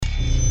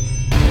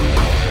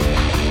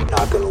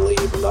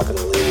not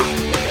gonna leave.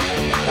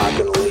 Not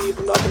gonna leave,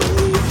 I'm not gonna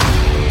leave.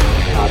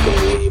 Not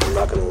gonna leave, I'm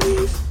not gonna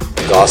leave.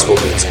 The gospel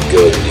means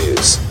good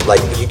news. Like,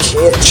 you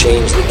can't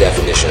change the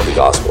definition of the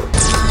gospel.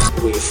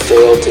 We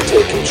failed to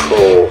take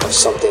control of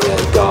something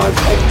that God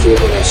had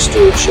given us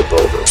stewardship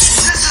over. This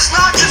is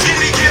not just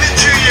gonna be given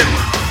to you.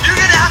 You're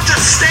gonna have to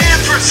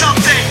stand for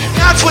something.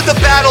 That's what the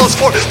battle is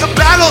for. The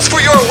battle is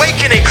for your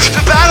awakening.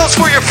 The battle is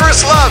for your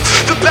first love.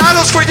 The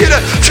battle is for you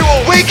to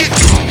awaken.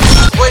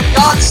 When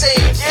God's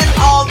saying, get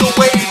on the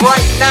way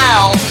right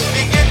now,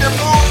 begin to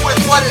move with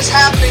what is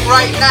happening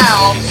right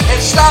now,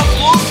 and stop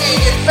looking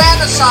and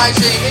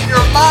fantasizing in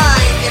your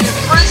mind and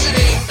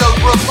imprisoning the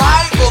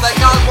revival that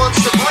God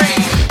wants to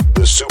bring.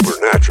 The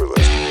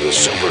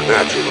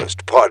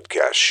Supernaturalist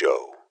Podcast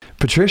Show.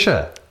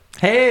 Patricia.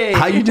 Hey.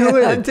 How you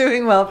doing? I'm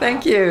doing well,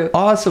 thank you.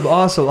 Awesome.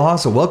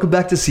 Welcome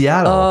back to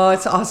Seattle. Oh,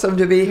 it's awesome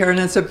to be here, and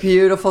it's a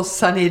beautiful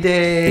sunny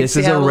day. This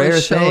is a rare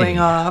thing. Showing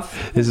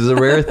off. This is a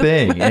rare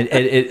thing.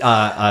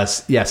 And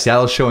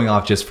Seattle's showing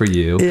off just for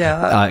you.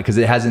 Yeah. Because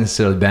it hasn't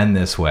necessarily been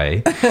this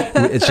way.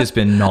 It's just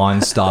been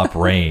nonstop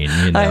rain.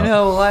 You know? I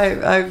know.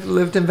 Well, I've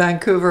lived in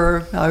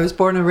Vancouver. I was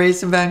born and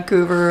raised in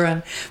Vancouver,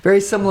 and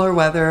very similar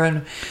weather,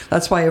 and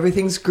that's why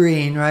everything's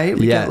green, right?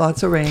 We get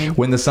lots of rain.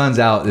 When the sun's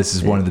out, this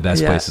is one of the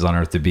best places on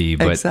earth to be.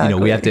 But exactly.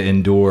 we have to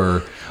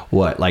endure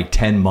like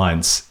 10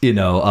 months,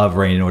 of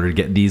rain in order to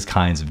get these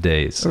kinds of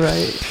days.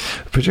 Right.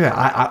 Patricia,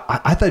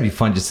 I thought it'd be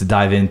fun just to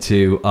dive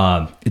into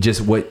just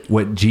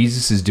what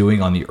Jesus is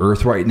doing on the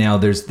earth right now.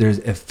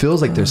 It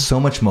feels like there's so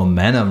much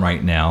momentum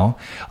right now,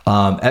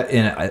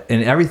 and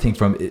everything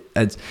from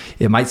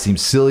it might seem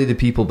silly to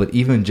people, but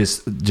even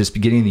just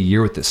beginning the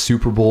year with the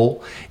Super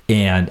Bowl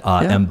and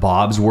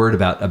Bob's word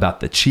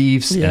about the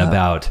Chiefs and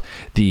about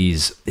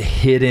these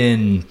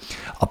hidden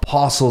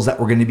apostles that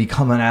were going to be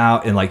coming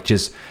out, and like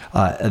just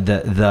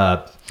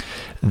the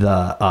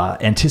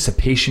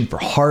anticipation for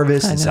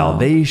harvest and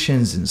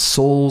salvations and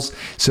souls.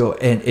 So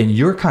and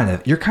you're kind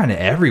of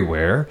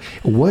everywhere.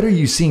 What are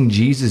you seeing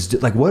Jesus do?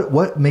 Like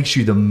what makes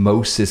you the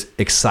most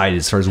excited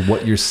as far as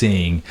what you're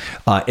seeing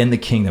in the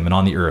kingdom and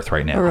on the earth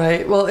right now?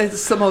 Right. Well,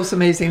 it's the most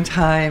amazing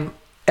time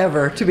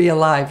ever to be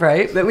alive,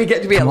 right? That we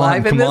get to be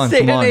alive in this day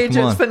and age.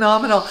 It's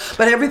phenomenal.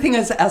 But everything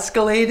is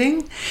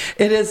escalating.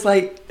 It is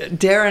like,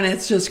 Darren,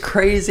 it's just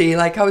crazy.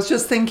 Like, I was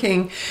just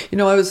thinking,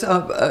 I was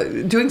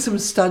doing some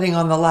studying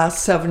on the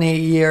last 70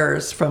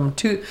 years from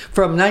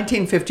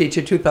 1950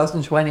 to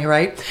 2020,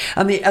 right?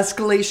 And the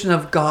escalation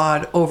of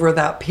God over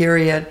that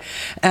period,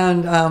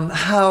 and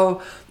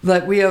how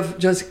that we have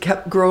just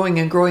kept growing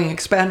and growing,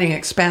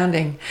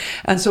 expanding.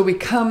 And so we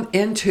come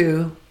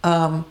into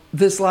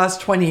this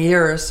last 20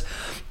 years,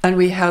 and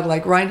we had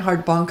like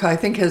Reinhard Bonnke. I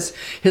think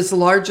his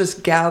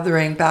largest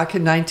gathering back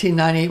in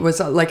 1990 was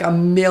like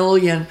 1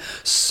 million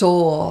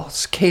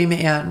souls came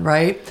in,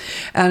 right?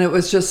 And it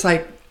was just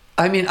like,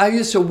 I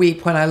used to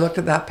weep when I looked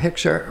at that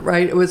picture,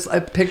 right? It was a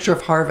picture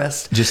of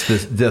harvest. Just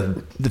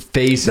the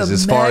faces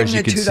as far as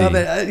you could see. The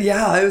magnitude of it.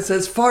 Yeah, it was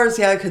as far as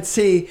the eye could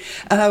see.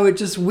 And I would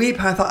just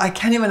weep. I thought, I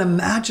can't even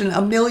imagine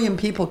 1 million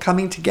people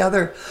coming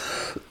together.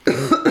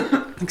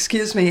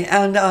 Excuse me.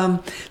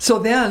 And so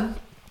then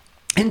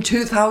in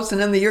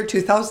the year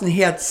 2000,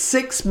 he had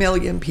 6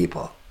 million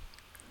people.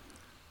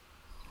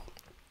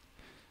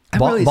 I'm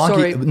really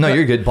sorry. No,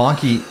 you're good.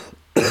 Bonnke.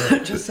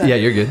 Just yeah,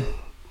 you're good.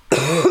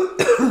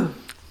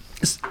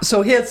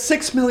 So he had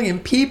 6 million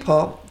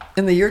people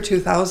in the year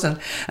 2000,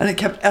 and it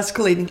kept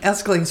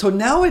escalating. So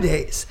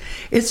nowadays,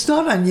 it's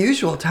not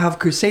unusual to have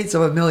crusades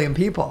of 1 million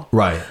people.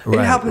 Right. It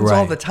happens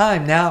all the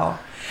time now.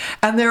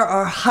 And there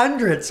are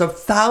hundreds of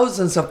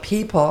thousands of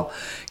people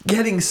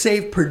getting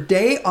saved per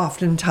day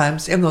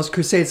oftentimes in those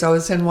crusades. I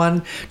was in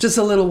one just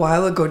a little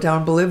while ago down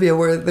in Bolivia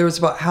where there was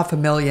about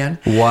 500,000.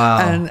 Wow.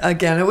 And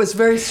again, it was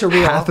very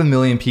surreal.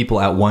 500,000 people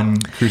at one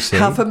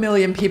crusade?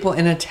 500,000 people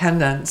in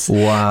attendance.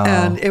 Wow.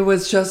 And it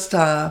was just...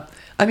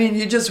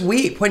 you just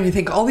weep when you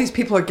think all these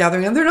people are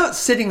gathering, and they're not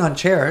sitting on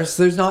chairs.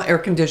 There's not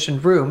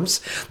air-conditioned rooms.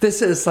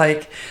 This is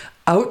like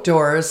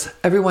outdoors,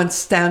 everyone's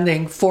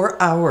standing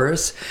for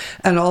hours,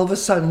 and all of a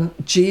sudden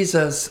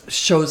Jesus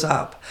shows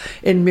up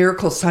in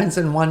miracles, signs,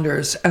 and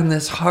wonders, and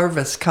this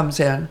harvest comes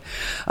in.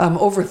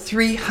 Over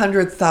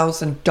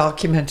 300,000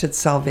 documented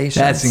salvations.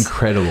 That's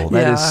incredible.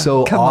 That is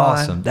so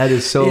awesome. On. That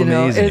is so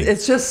amazing.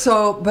 It's just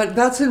so, but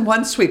that's in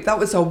one sweep. That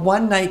was a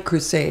one-night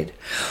crusade.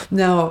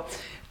 Now,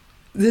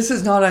 this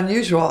is not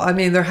unusual.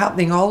 They're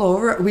happening all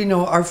over. We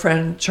know our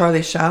friend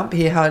Charlie Champ,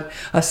 he had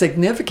a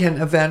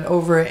significant event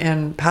over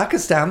in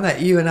Pakistan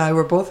that you and I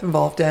were both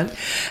involved in.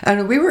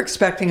 And we were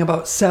expecting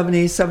about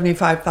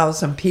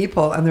 75,000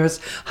 people. And there's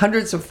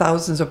hundreds of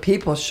thousands of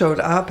people showed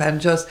up,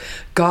 and just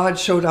God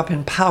showed up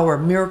in power,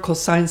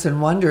 miracles, signs,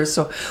 and wonders.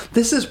 So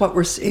this is what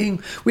we're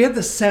seeing. We had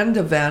the Send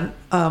event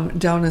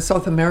down in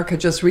South America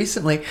just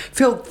recently,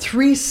 filled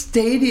 3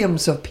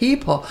 stadiums of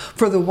people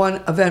for the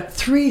one event.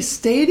 3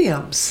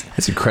 stadiums.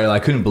 That's incredible. I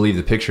couldn't believe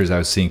the pictures I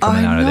was seeing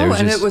coming out of there.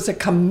 It was a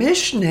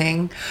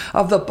commissioning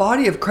of the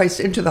body of Christ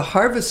into the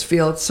harvest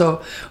field.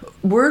 So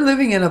we're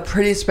living in a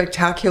pretty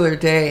spectacular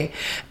day,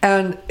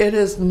 and it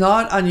is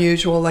not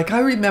unusual. Like, I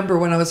remember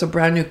when I was a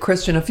brand new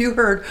Christian, if you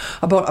heard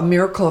about a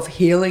miracle of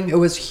healing, it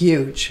was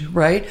huge,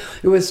 right?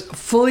 It was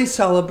fully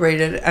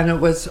celebrated, and it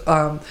was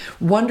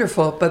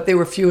wonderful, but they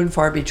were few and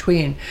far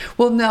between.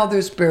 Well, now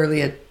there's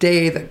barely a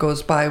day that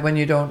goes by when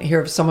you don't hear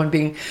of someone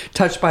being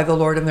touched by the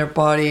Lord in their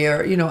body,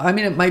 or,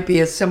 it might be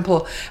as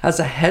simple as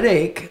a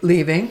headache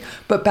leaving,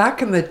 but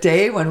back in the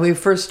day when we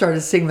first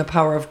started seeing the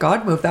power of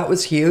God move, that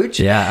was huge.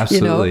 Yeah,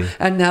 absolutely.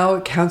 And now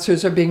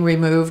cancers are being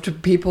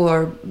removed.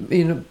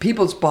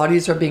 People's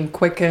bodies are being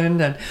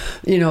quickened, and,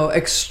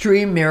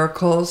 extreme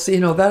miracles.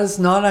 That is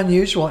not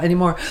unusual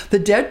anymore. The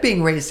dead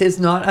being raised is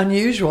not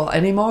unusual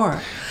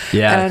anymore.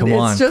 Yeah, and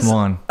it's just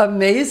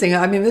amazing.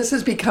 I mean, this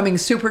is becoming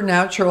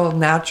supernatural,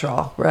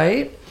 natural,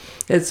 right?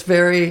 It's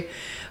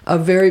a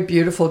very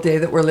beautiful day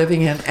that we're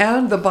living in.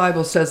 And the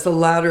Bible says the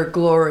latter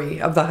glory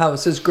of the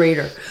house is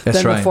greater than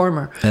the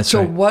former.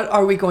 So what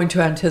are we going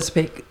to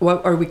anticipate?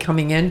 What are we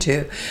coming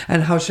into?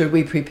 And how should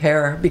we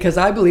prepare? Because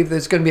I believe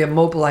there's going to be a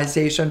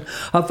mobilization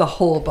of the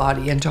whole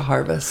body into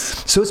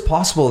harvest. So it's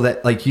possible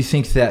that, like, you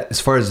think that as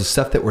far as the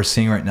stuff that we're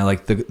seeing right now,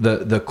 like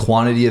the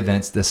quantity of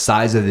events, the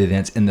size of the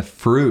events, and the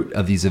fruit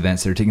of these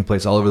events that are taking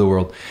place all over the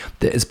world,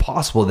 that it's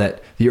possible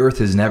that the earth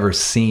has never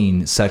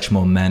seen such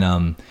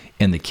momentum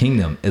in the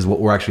kingdom is what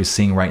we're actually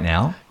seeing right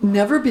now?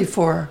 Never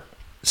before.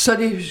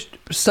 Study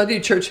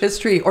church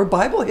history or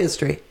Bible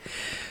history.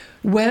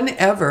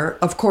 Whenever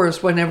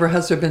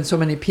has there been so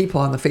many people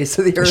on the face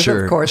of the earth,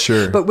 of course.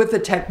 Sure. But with the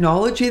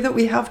technology that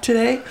we have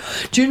today,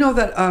 do you know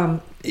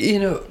that,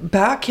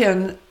 back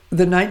in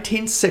the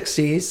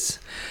 1960s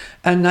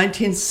and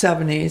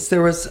 1970s,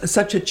 there was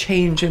such a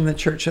change in the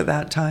church at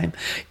that time,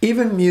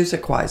 even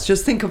music-wise.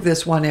 Just think of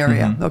this one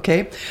area,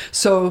 okay?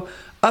 So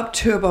up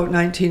to about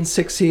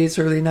 1960s,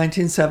 early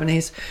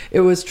 1970s, it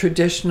was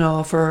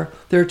traditional for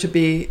there to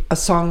be a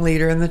song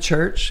leader in the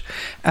church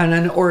and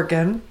an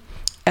organ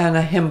and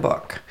a hymn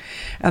book.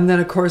 And then,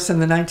 of course, in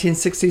the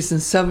 1960s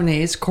and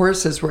 70s,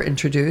 choruses were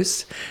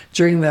introduced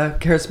during the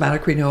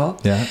charismatic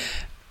renewal. Yeah.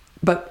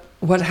 But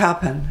what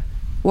happened?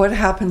 What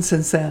happened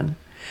since then?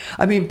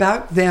 I mean,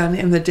 back then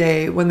in the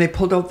day when they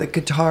pulled out the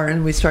guitar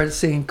and we started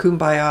singing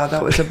Kumbaya,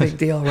 that was a big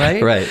deal,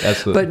 right? Right,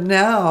 absolutely. But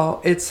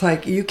now it's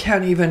like you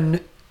can't even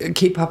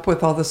keep up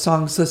with all the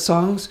songs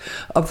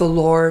of the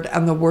Lord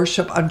and the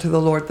worship unto the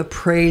Lord, the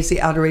praise, the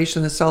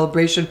adoration, the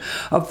celebration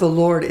of the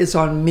Lord is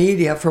on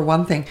media. For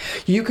one thing,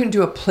 you can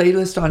do a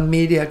playlist on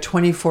media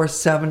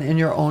 24/7 in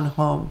your own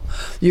home.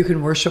 You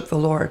can worship the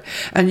Lord,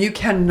 and you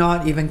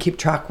cannot even keep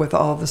track with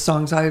all the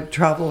songs. I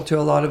travel to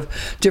a lot of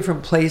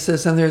different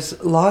places, and there's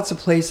lots of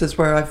places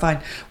where I find,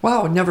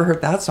 wow, never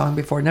heard that song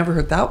before, never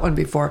heard that one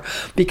before,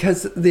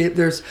 because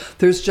there's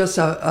just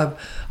a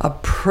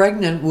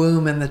pregnant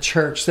womb in the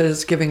church that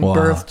is giving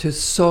birth to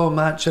so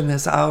much in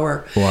this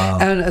hour. Wow.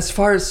 And as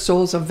far as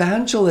souls,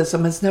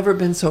 evangelism has never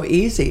been so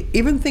easy.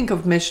 Even think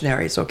of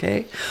missionaries,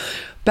 okay?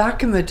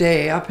 Back in the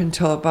day, up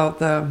until about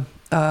the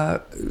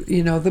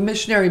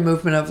missionary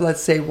movement of, let's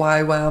say,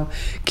 YWAM,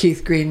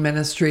 Keith Green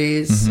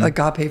Ministries,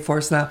 Agape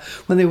Force now,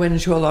 when they went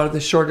into a lot of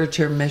the shorter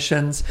term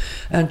missions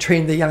and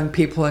trained the young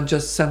people and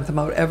just sent them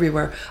out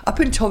everywhere. Up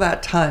until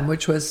that time,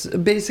 which was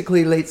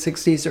basically late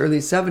 60s, early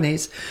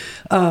 70s,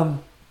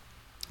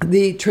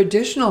 the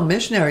traditional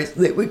missionaries,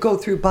 they would go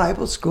through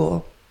Bible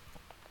school,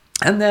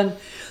 and then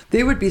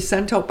they would be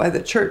sent out by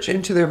the church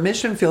into their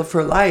mission field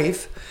for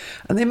life,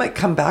 and they might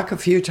come back a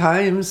few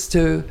times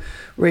to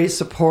raise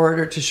support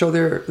or to show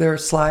their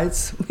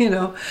slides,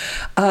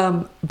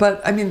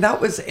 but I mean,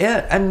 that was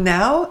it. And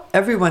now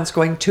everyone's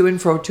going to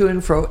and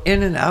fro,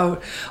 in and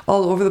out,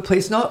 all over the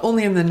place, not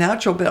only in the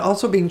natural, but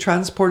also being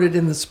transported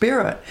in the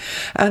spirit.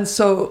 And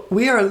so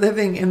we are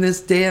living in this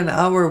day and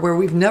hour where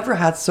we've never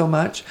had so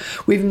much.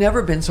 We've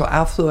never been so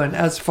affluent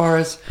as far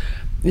as,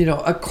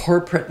 a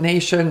corporate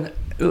nation,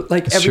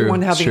 like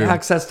everyone having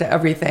access to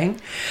everything.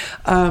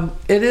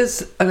 It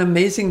is an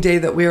amazing day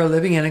that we are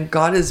living in, and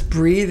God is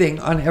breathing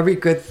on every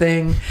good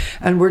thing,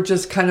 and we're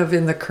just kind of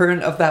in the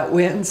current of that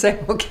wind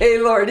saying, okay,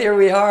 Lord, here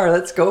we are,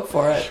 let's go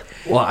for it.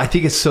 Well, I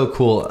think it's so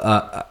cool.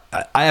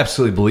 I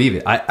absolutely believe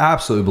it. I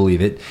absolutely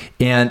believe it.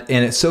 And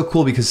it's so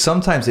cool because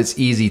sometimes it's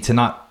easy to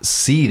not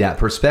see that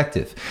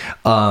perspective.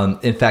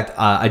 In fact,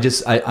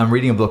 I'm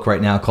reading a book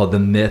right now called The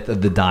Myth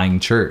of the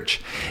Dying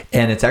Church.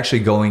 And it's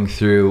actually going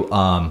through,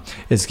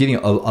 it's getting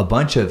a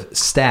bunch of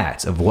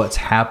stats of what's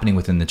happening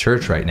within the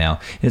church right now.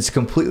 And it's a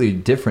completely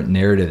different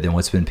narrative than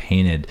what's been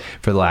painted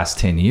for the last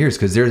 10 years,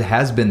 because there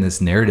has been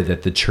this narrative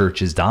that the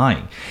church is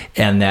dying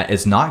and that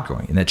it's not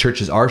growing and that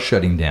churches are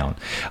shutting down.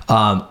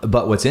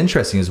 But what's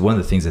interesting is one of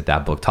the things that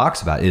book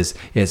talks about is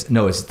it's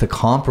the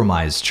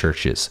compromised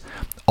churches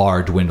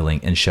are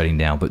dwindling and shutting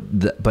down,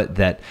 but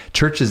that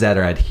churches that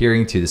are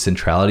adhering to the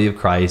centrality of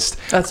Christ,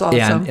 that's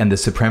awesome, and the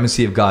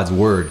supremacy of God's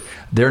word,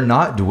 they're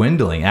not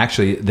dwindling.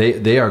 Actually,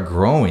 they are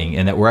growing,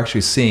 and that we're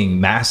actually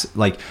seeing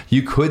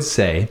you could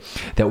say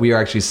that we are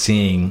actually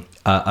seeing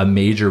a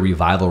major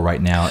revival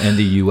right now in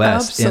the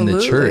U.S. in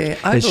the church.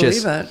 I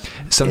believe it.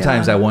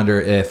 Sometimes I wonder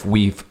if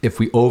we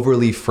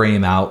overly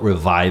frame out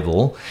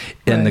revival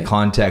in the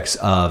context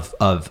of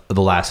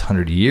the last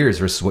 100 years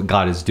versus what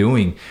God is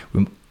doing.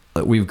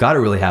 We've got to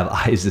really have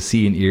eyes to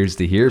see and ears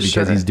to hear,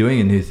 because he's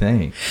doing a new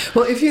thing.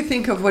 Well, if you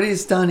think of what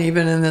he's done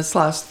even in this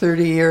last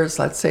 30 years,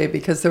 let's say,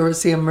 because there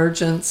was the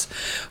emergence,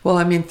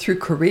 through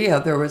Korea,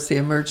 there was the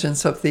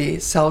emergence of the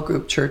cell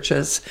group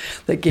churches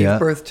that gave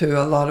birth to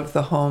a lot of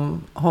the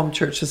home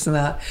churches and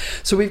that.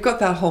 So we've got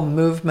that whole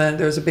movement.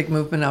 There's a big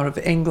movement out of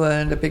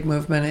England, a big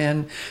movement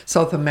in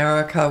South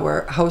America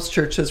where house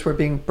churches were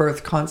being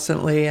birthed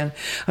constantly. And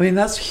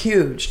that's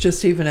huge,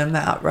 just even in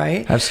that,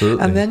 right?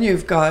 Absolutely. And then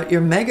you've got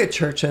your mega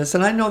churches.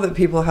 And I know that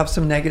people have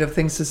some negative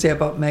things to say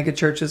about mega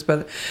churches,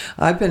 but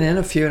I've been in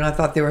a few and I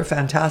thought they were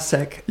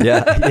fantastic.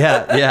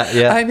 Yeah.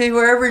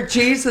 Wherever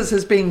Jesus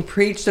is being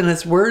preached and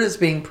his word is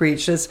being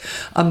preached is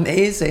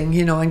amazing,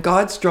 and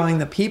God's drawing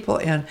the people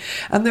in.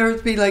 And there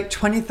would be like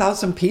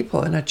 20,000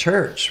 people in a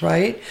church,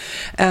 right?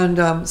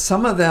 And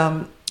some of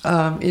them,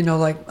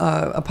 like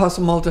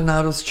Apostle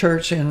Maldonado's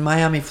church in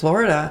Miami,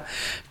 Florida,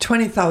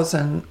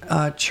 20,000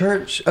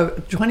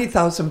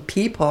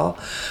 people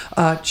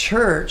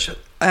church.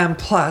 And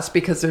plus,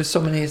 because there's so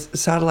many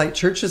satellite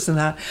churches in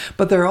that,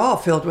 but they're all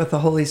filled with the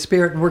Holy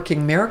Spirit and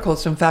working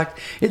miracles. In fact,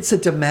 it's a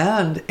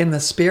demand in the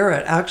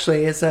Spirit,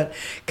 actually, is that,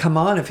 come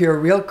on, if you're a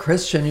real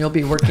Christian, you'll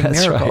be working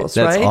miracles,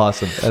 right?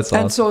 That's awesome.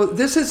 And so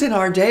this is in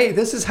our day.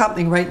 This is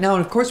happening right now.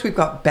 And of course, we've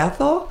got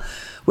Bethel,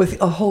 with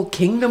a whole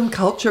kingdom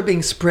culture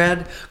being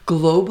spread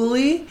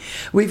globally.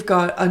 We've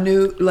got a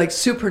new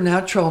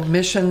supernatural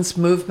missions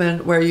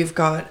movement where you've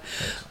got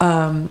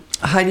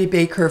Heidi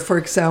Baker, for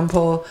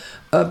example,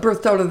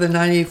 birthed out of the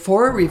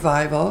 94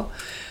 revival.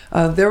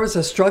 There was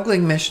a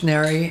struggling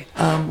missionary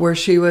where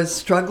she was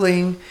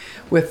struggling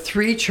with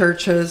 3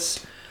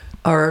 churches,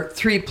 or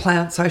 3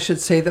 plants, I should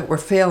say, that were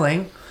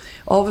failing.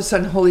 All of a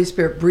sudden, Holy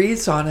Spirit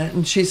breathes on it,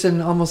 and she's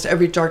in almost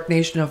every dark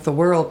nation of the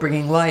world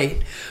bringing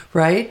light,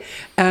 right?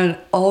 And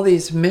all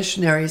these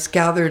missionaries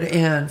gathered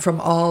in from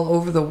all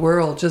over the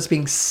world, just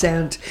being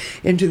sent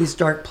into these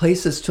dark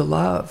places to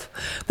love.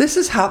 This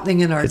is happening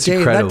in our day.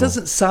 Incredible. That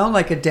doesn't sound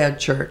like a dead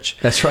church.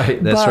 That's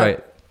right. That's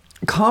right.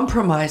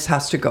 Compromise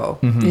has to go,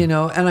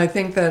 and I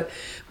think that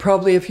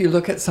probably if you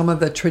look at some of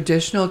the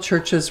traditional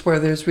churches where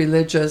there's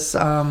religious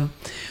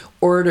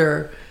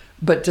order,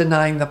 but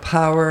denying the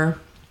power,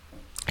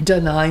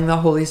 denying the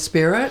Holy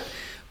Spirit,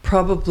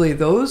 probably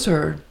those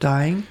are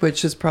dying,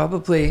 which is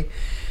probably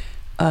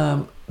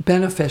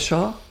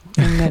beneficial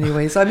in many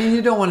ways.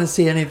 You don't want to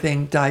see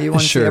anything die. You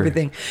want to see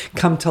everything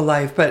come to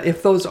life. But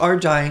if those are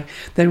dying,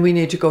 then we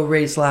need to go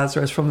raise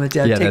Lazarus from the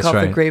dead, take off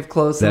the grave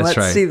clothes, and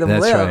let's see them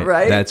live,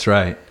 right? That's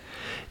right.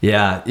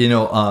 Yeah,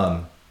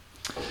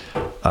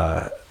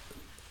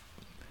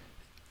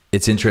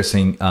 it's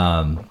interesting.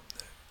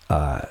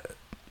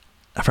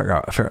 I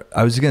forgot.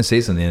 I was going to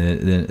say something,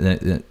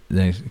 and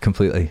then I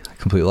completely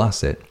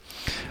lost it.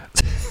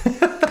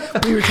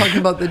 We were talking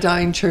about the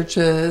dying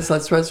churches.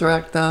 Let's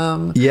resurrect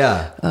them.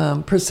 Yeah.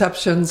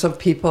 Perceptions of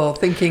people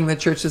thinking the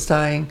church is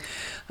dying.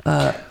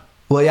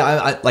 Well,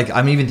 yeah.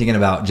 I'm even thinking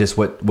about just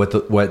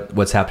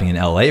what's happening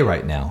in LA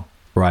right now,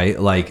 right?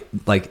 Like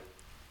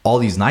all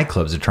these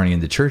nightclubs are turning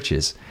into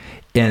churches.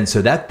 And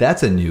so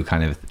that's a new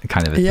kind of a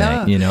thing,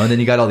 And then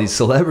you got all these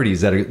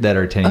celebrities that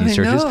are attending these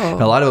churches.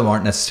 And a lot of them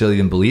aren't necessarily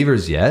even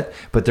believers yet,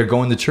 but they're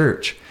going to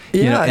church.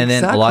 And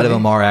then a lot of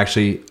them are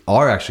actually.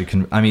 And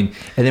then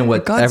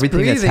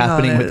everything that's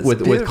happening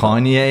with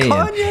Kanye,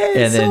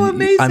 and then so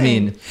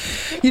amazing.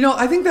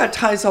 I I think that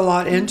ties a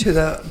lot into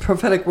the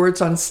prophetic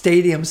words on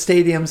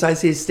stadiums. I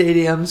see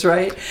stadiums,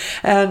 right?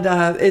 And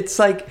it's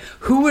like,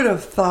 who would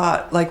have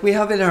thought? Like, we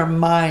have in our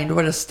mind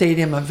what a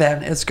stadium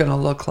event is going to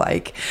look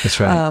like. That's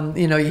right.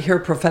 You hear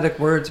prophetic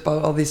words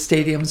about all these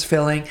stadiums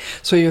filling,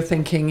 so you're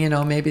thinking,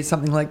 maybe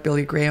something like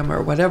Billy Graham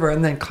or whatever,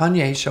 and then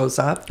Kanye shows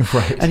up,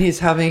 right? And he's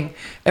having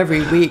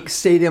every week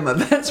stadium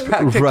events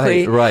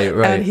practically, right.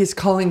 And he's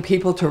calling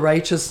people to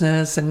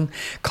righteousness and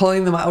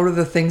calling them out of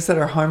the things that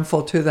are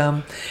harmful to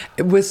them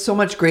with so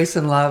much grace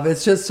and love.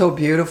 It's just so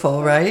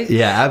beautiful, right?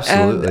 Yeah,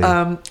 absolutely.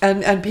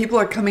 And people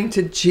are coming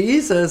to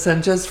Jesus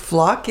and just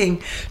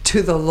flocking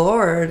to the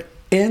Lord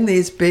in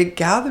these big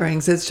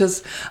gatherings. It's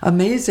just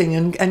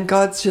amazing. And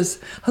God's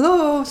just,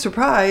 hello,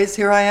 surprise,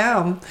 here I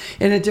am,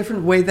 in a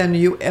different way than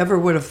you ever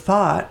would have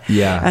thought.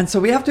 Yeah. And so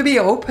we have to be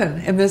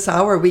open in this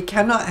hour. We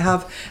cannot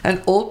have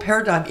an old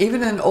paradigm,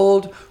 even an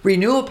old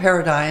renewal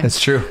paradigm. It's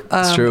true.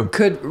 It's true.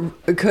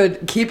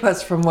 Could keep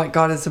us from what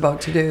God is about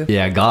to do.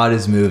 Yeah, God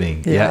is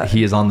moving. Yeah,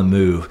 he is on the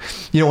move.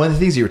 One of the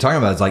things you were talking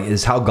about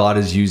is how God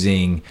is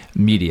using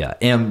media,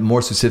 and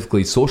more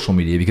specifically social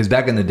media, because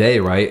back in the day,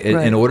 right,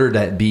 in order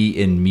to be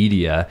in media,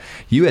 media,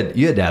 you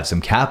had to have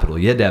some capital.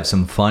 You had to have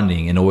some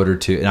funding in order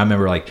to. And I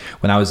remember, like,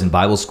 when I was in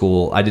Bible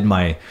school, I did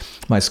my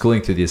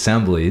schooling through the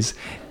Assemblies,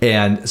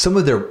 and some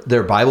of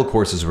their Bible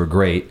courses were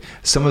great.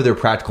 Some of their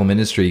practical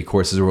ministry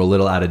courses were a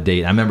little out of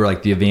date. I remember,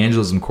 like, the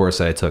evangelism course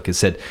that I took, it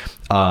said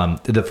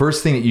the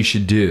first thing that you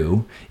should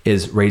do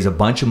is raise a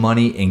bunch of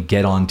money and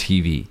get on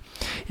TV.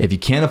 If you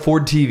can't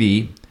afford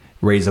TV,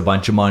 raise a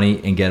bunch of money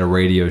and get a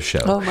radio show.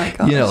 Oh my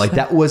gosh. You know, like,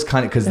 that was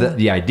kind of, because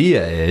the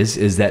idea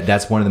is that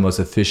that's one of the most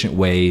efficient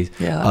ways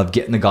of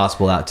getting the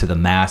gospel out to the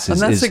masses.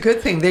 And that's a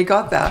good thing. They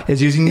got that.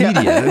 Is using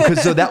media.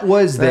 Because so that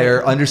was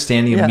their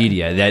understanding of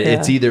media, that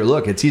it's either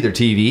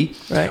TV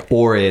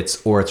or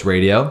it's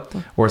radio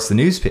or it's the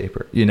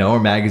newspaper, you know, or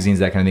magazines,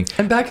 that kind of thing.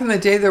 And back in the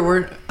day, there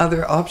weren't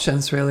other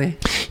options, really.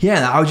 Yeah,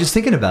 and I was just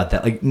thinking about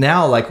that. Like,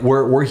 now, like,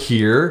 we're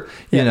here,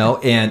 you know,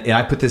 and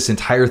I put this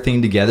entire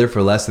thing together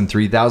for less than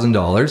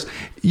 $3,000.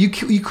 You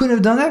couldn't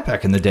have done that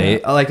back in the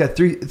day. Like, a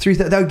three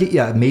that would get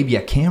you maybe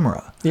a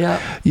camera.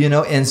 Yeah. You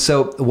know, and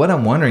so what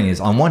I'm wondering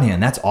is, on one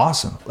hand, that's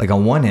awesome. Like,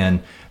 on one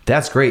hand,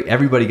 that's great.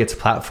 Everybody gets a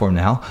platform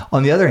now.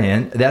 On the other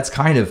hand, that's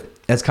kind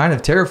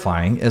of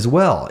terrifying as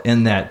well,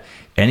 in that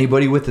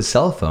anybody with a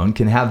cell phone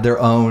can have their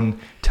own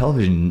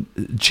television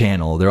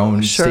channel, their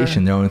own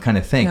station, their own kind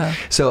of thing. Yeah.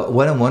 So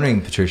what I'm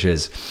wondering, Patricia,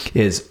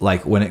 is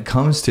like, when it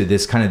comes to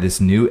this kind of this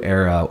new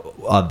era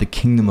of the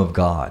kingdom of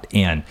God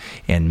and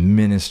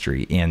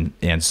ministry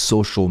and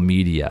social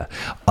media,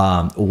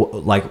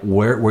 like,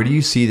 where do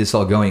you see this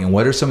all going, and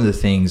what are some of the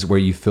things where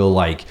you feel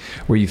like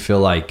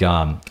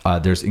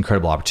there's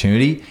incredible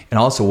opportunity, and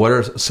also what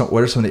are some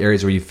of the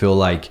areas where you feel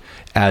like,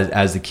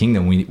 as the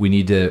kingdom, we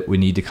need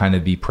to kind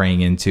of be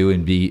praying into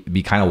and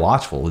be kind of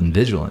watchful and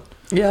vigilant?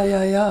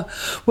 Yeah.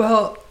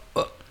 Well,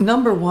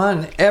 number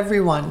one,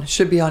 everyone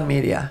should be on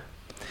media,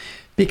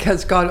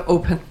 because God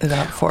opened it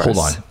up for us. Hold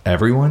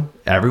on.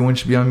 Everyone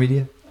should be on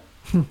media?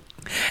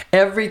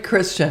 Every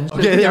Christian should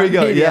okay, be there on we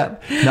go. media.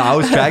 Yeah. No, I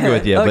was tracking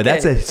with you, but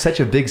that's such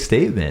a big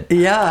statement.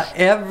 Yeah,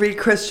 every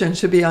Christian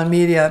should be on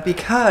media,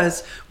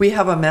 because we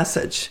have a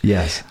message.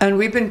 Yes. And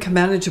we've been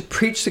commanded to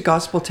preach the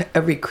gospel to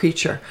every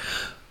creature.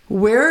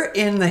 Where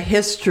in the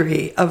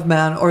history of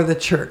man or the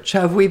church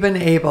have we been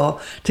able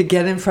to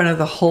get in front of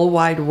the whole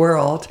wide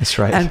world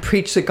and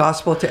preach the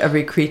gospel to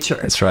every creature?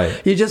 That's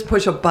right. You just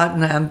push a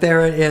button and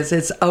there it is.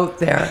 It's out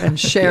there, and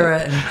share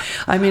it. And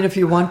I mean, if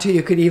you want to,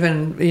 you could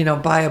even,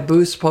 buy a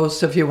boost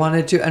post if you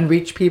wanted to, and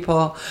reach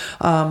people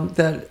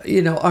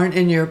that, aren't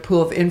in your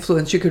pool of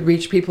influence. You could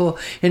reach people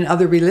in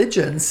other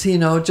religions,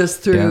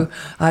 just through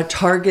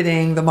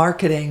targeting the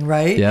marketing,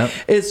 right? Yeah.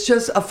 It's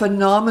just a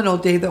phenomenal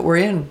day that we're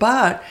in.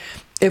 But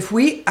if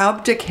we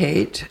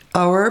abdicate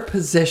our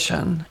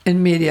position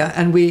in media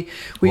and we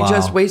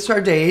just waste our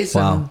days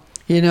and,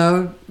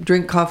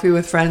 drink coffee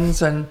with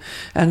friends and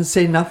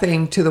say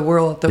nothing to the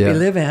world that we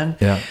live in,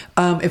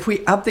 if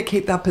we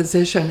abdicate that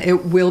position,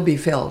 it will be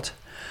filled.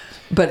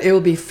 But it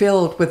will be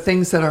filled with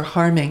things that are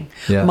harming,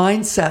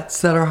 mindsets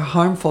that are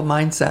harmful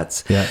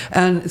mindsets. Yeah.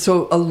 And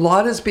so a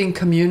lot is being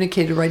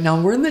communicated right now.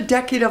 We're in the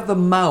decade of the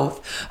mouth,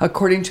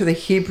 according to the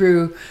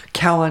Hebrew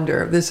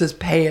calendar. This is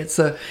Pei. It's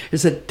a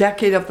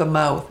decade of the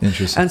mouth.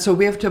 Interesting. And so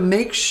we have to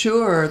make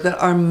sure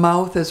that our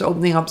mouth is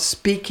opening up,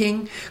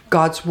 speaking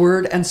God's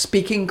word and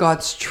speaking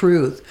God's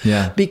truth.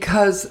 Yeah.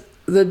 Because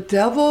the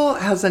devil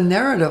has a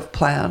narrative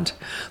planned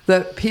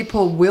that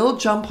people will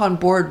jump on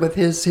board with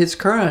his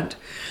current,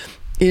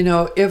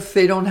 if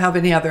they don't have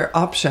any other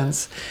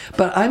options.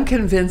 But I'm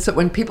convinced that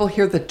when people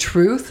hear the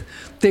truth,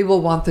 they will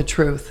want the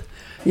truth.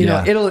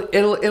 It'll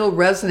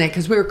resonate,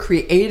 because we were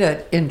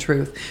created in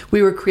truth.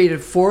 We were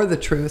created for the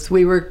truth.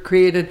 We were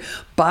created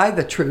by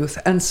the truth.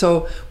 And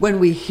so when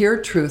we hear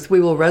truth,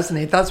 we will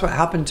resonate. That's what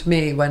happened to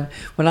me when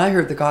I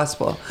heard the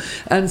gospel.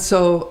 And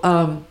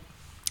so,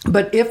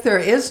 but if there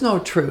is no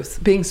truth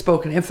being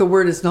spoken, if the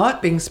word is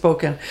not being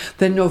spoken,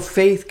 then no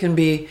faith can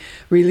be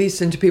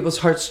released into people's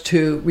hearts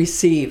to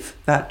receive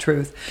that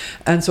truth.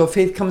 And so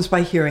faith comes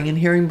by hearing, and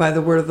hearing by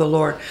the word of the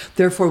Lord.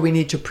 Therefore, we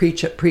need to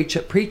preach it.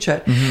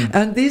 Mm-hmm.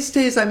 And these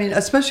days, I mean,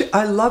 especially,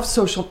 I love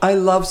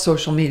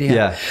social media.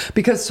 Yeah.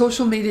 Because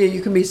social media,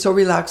 you can be so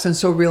relaxed and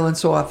so real and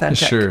so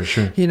authentic. Sure.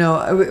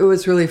 It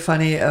was really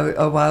funny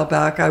a while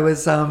back. I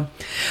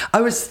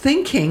was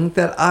thinking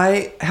that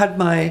I had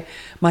my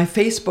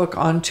Facebook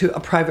onto a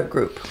private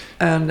group,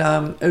 and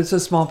it was a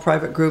small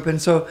private group, and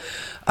so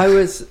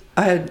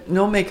I had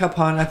no makeup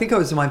on. I think I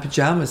was in my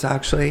pajamas,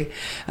 actually,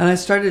 and I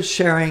started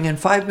sharing, and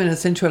 5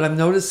 minutes into it, I'm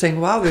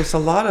noticing, wow, there's a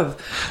lot of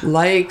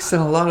likes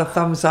and a lot of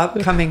thumbs up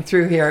coming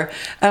through here,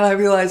 and I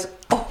realized,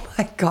 oh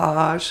my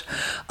gosh,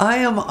 I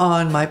am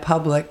on my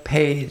public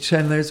page,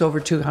 and there's over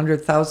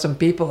 200,000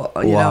 people,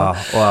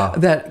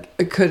 that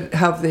could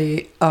have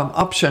the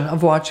option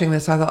of watching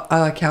this. I thought,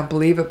 I can't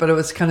believe it, but it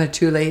was kind of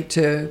too late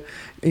to,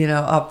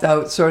 opt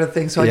out, sort of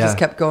thing. So I just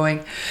kept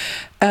going.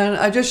 And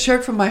I just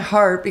shared from my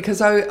heart because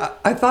I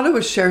thought I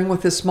was sharing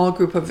with a small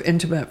group of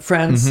intimate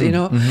friends,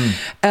 but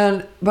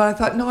I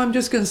thought, no, I'm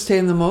just going to stay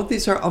in the mode.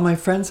 These are all my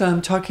friends, and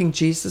I'm talking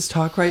Jesus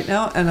talk right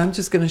now, and I'm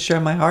just going to share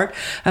my heart,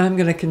 and I'm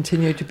going to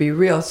continue to be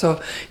real.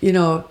 So,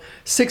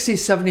 60,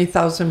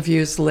 70,000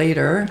 views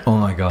later. Oh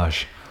my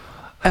gosh.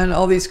 And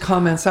all these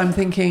comments, I'm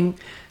thinking,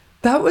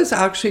 that was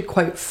actually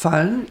quite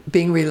fun,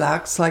 being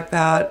relaxed like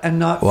that and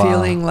not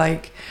feeling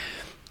like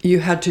you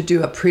had to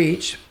do a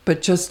preach,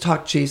 but just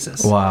talk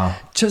Jesus. Wow.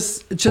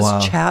 Just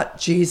chat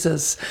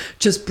Jesus.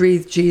 Just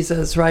breathe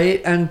Jesus,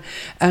 right?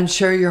 And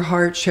share your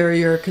heart, share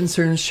your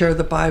concerns, share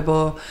the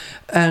Bible,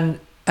 and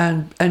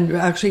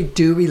actually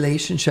do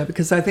relationship,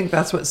 because I think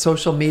that's what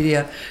social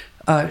media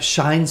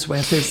shines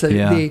with, is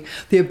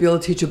the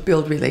ability to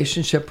build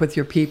relationship with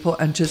your people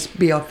and just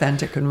be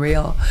authentic and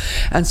real.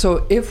 And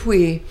so if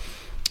we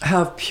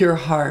have pure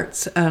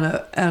hearts and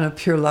a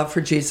pure love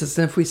for Jesus,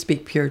 and if we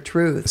speak pure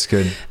truth, that's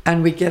good,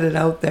 and we get it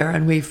out there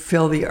and we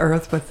fill the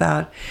earth with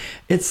that,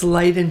 it's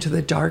light into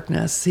the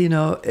darkness.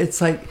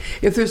 It's like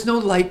if there's no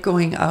light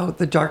going out,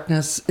 the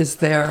darkness is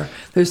there.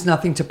 There's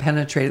nothing to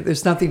penetrate it.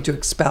 There's nothing to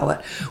expel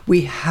it.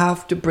 We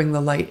have to bring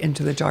the light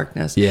into the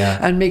darkness,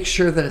 and make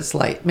sure that it's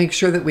light. Make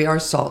sure that we are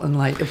salt and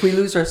light. If we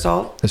lose our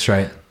salt, that's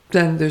right,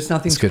 then there's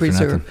nothing to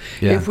preserve.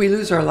 Yeah. If we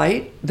lose our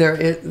light,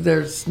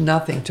 there's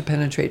nothing to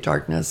penetrate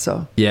darkness.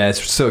 So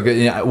it's so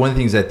good. One of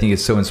the things I think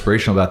is so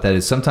inspirational about that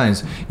is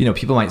sometimes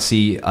people might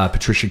see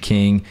Patricia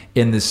King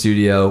in the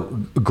studio,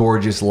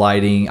 gorgeous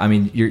lighting. I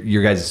mean,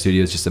 your guys'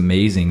 studio is just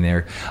amazing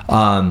there.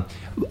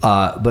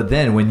 But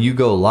then when you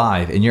go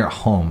live and you're at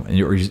home and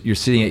you're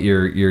sitting at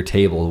your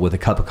table with a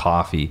cup of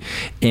coffee,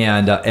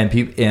 and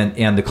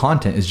the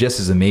content is just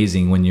as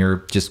amazing when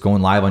you're just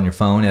going live on your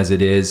phone as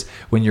it is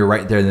when you're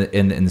right there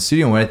in the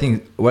studio. And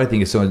what I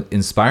think is so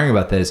inspiring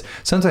about that is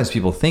sometimes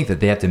people think that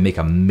they have to make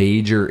a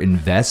major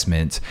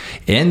investment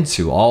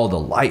into all the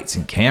lights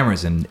and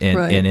cameras and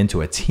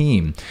into a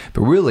team,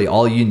 but really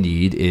all you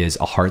need is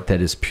a heart that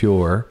is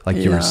pure, like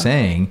you were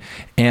saying,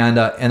 and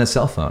a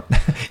cell phone,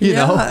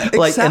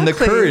 and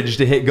the courage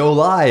to hit go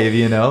live,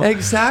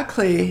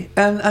 Exactly.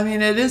 And I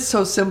mean, it is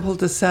so simple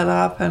to set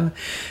up, and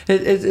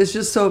it's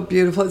just so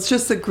beautiful. It's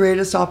just the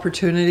greatest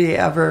opportunity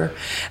ever.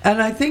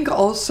 And I think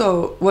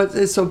also what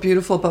is so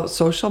beautiful about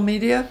social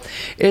media,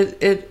 it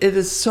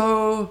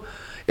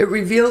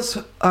reveals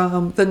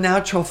the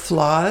natural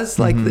flaws,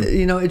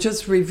 it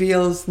just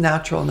reveals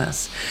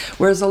naturalness.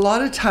 Whereas a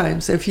lot of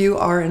times, if you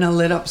are in a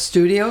lit up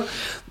studio,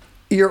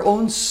 your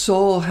own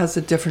soul has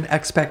a different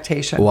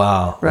expectation.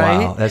 Wow.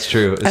 Right? Wow. That's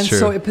true.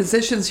 So it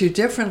positions you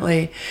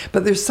differently.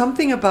 But there's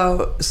something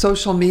about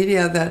social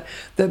media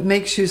that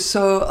makes you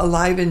so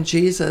alive in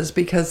Jesus,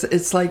 because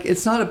it's like,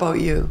 it's not about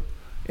you.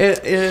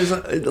 It is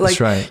like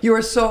you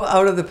are so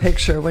out of the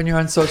picture when you're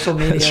on social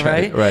media,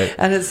 right?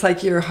 And it's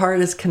like your heart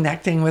is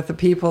connecting with the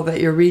people that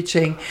you're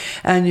reaching,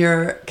 and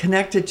you're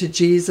connected to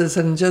Jesus,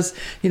 and just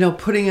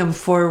putting him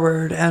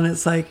forward. And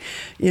it's like,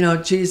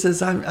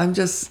 Jesus, I'm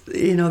just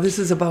this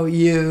is about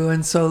you,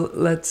 and so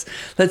let's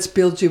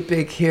build you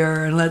big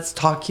here, and let's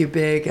talk you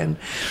big, and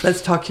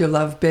let's talk your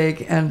love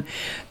big, and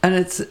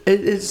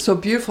it's so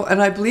beautiful.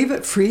 And I believe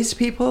it frees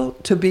people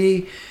to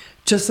be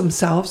just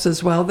themselves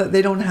as well, that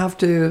they don't have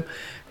to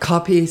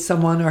copy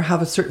someone or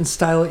have a certain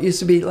style. It used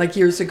to be like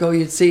years ago,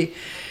 you'd see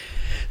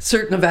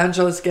certain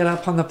evangelists get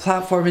up on the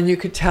platform and you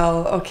could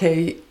tell,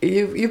 okay,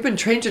 you've been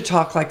trained to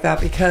talk like that,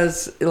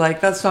 because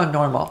that's not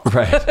normal.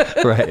 Right.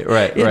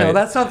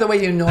 That's not the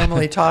way you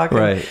normally talk.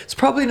 Right. It's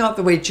probably not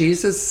the way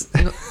Jesus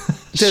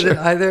did it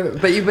either,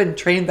 but you've been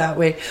trained that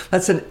way.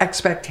 That's an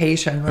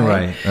expectation,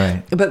 right?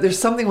 Right. But there's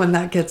something when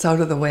that gets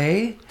out of the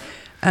way,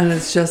 and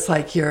it's just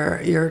like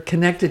you're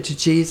connected to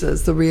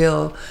Jesus, the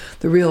real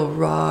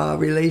raw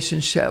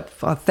relationship,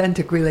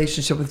 authentic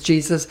relationship with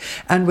Jesus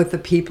and with the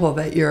people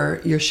that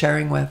you're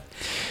sharing with.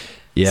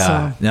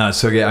 Yeah.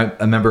 So good. I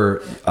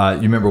remember, you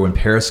remember when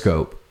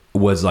Periscope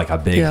was like a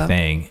big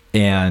thing,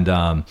 and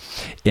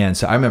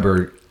so I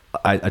remember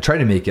I tried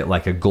to make it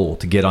like a goal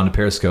to get onto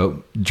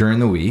Periscope during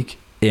the week,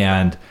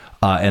 and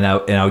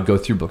I would go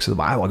through books of the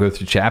Bible, I'd go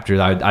through chapters,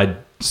 I'd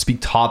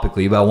speak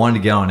topically, but I wanted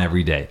to get on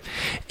every day.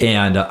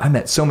 And I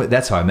met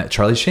that's how I met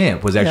Charlie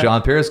Shamp, was actually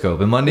on Periscope,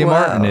 and Monday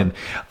Martin, and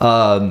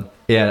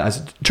I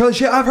said, Charlie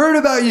Shamp, I've heard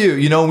about you,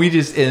 we were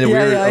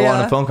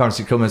on a phone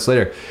conversation a couple minutes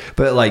later.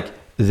 But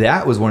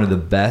that was one of the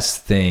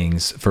best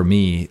things for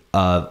me,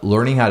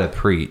 learning how to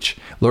preach,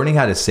 learning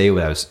how to say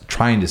what I was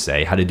trying to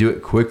say, how to do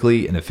it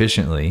quickly and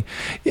efficiently,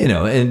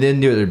 and then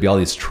there'd be all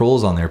these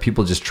trolls on there,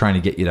 people just trying to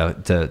get you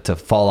to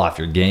fall off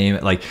your game.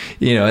 There'd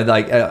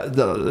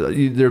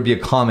be a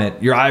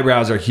comment, your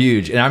eyebrows are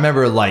huge. And I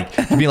remember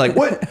being like,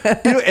 what?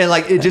 And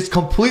it just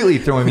completely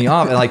throwing me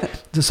off.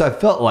 And so I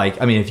felt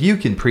if you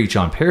can preach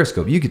on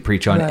Periscope, you could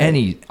preach on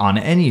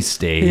any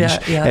stage.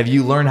 If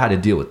you learn how to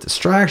deal with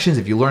distractions,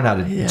 if you learn how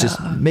to just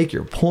make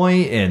your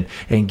point and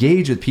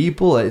engage with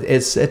people,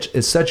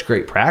 it's such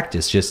great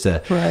practice just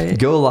to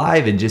go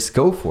live and just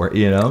go for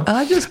it,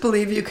 I just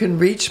believe you can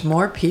reach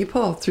more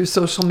people through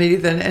social media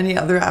than any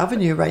other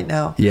avenue right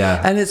now.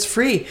 Yeah. And it's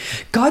free.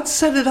 God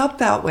set it up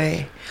that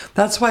way.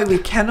 That's why we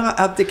cannot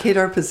abdicate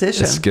our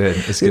position. It's good.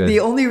 The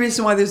only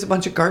reason why there's a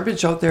bunch of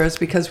garbage out there is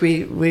because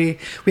we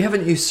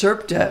haven't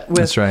usurped it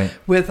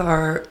with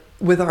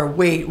our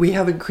weight. We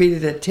haven't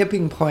created a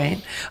tipping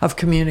point of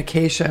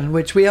communication,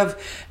 which we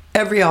have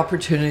every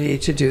opportunity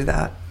to do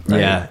that.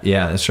 Right?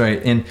 Yeah, that's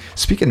right. And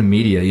speaking of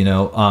media,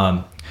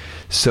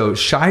 so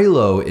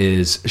Shiloh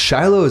is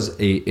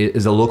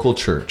a local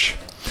church,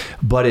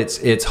 but it's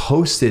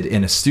hosted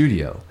in a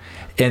studio,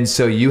 and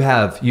so you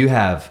have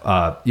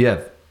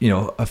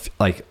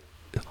like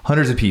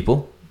hundreds of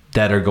people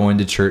that are going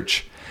to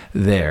church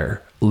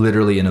there,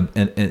 literally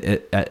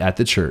at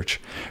the church.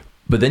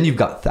 But then you've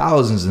got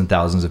thousands and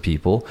thousands of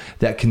people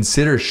that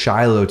consider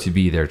Shiloh to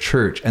be their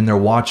church, and they're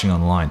watching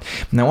online.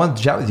 And I wanted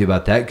to chat with you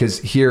about that because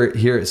here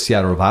at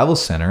Seattle Revival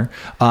Center,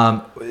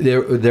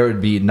 there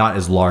would be not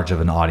as large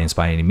of an audience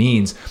by any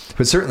means,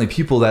 but certainly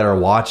people that are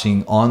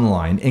watching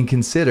online and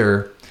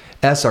consider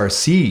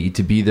SRC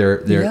to be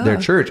their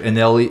church, and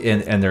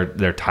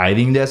they're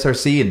tithing to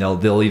SRC, and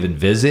they'll even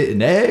visit,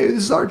 and hey,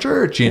 this is our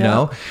church,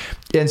 know.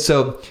 And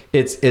so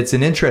it's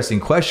an interesting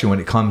question when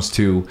it comes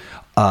to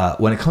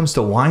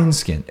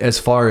wineskin, as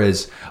far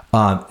as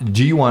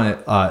do you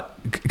want to,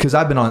 because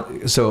I've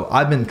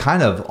been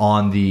kind of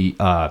on the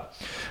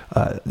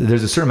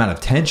there's a certain amount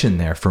of tension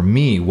there for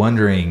me,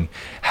 wondering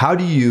how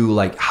do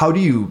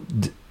you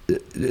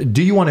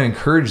do you want to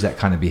encourage that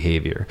kind of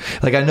behavior?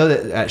 Like, I know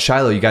that at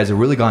Shiloh, you guys have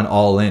really gone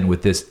all in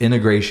with this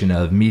integration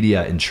of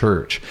media and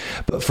church.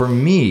 But for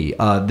me,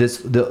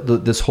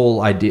 this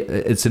whole idea,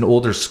 it's an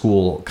older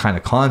school kind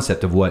of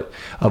concept of what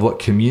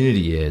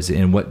community is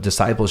and what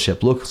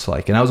discipleship looks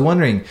like. And I was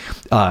wondering,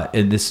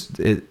 and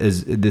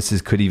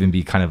this could even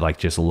be kind of like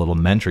just a little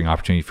mentoring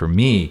opportunity for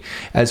me,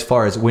 as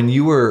far as when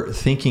you were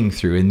thinking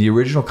through in the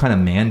original kind of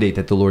mandate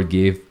that the Lord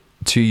gave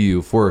to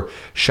you for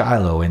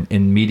Shiloh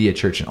and media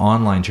church and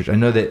online church. I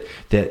know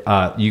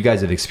that you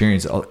guys have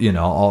experienced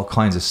all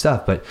kinds of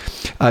stuff, but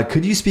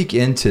could you speak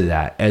into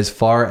that as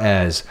far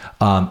as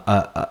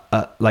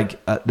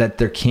that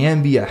there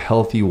can be a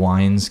healthy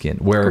wineskin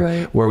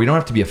where we don't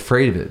have to be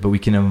afraid of it, but we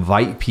can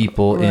invite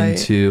people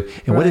into,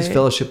 and what does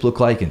fellowship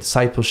look like, and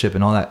discipleship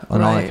and all that all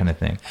that kind of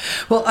thing.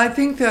 Well, I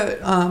think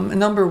that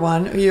number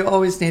one, you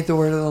always need the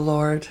word of the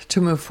Lord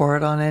to move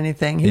forward on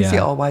anything. He's the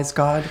all-wise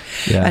God,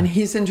 and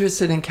He's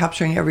interested in capturing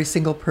every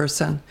single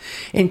person,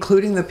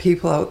 including the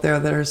people out there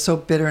that are so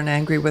bitter and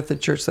angry with the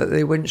church that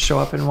they wouldn't show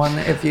up in one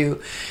if you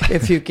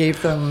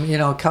gave them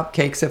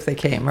cupcakes if they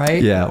came,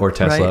 right? Yeah, or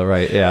Tesla,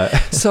 right? Yeah.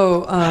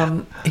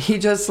 So He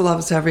just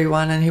loves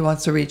everyone, and He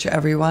wants to reach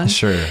everyone.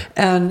 Sure.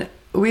 And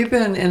we've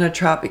been in a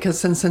trap because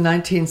since the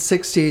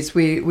 1960s,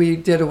 we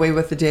did away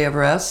with the day of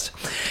rest.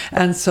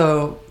 And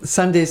so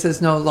Sundays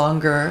is no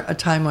longer a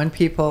time when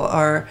people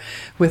are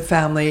with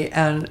family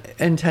and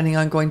intending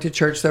on going to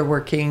church. They're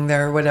working,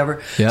 they're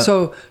whatever. Yep.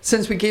 So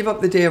since we gave up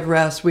the day of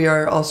rest, we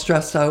are all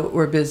stressed out.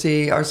 We're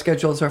busy. Our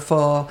schedules are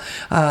full.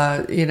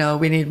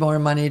 We need more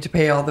money to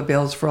pay all the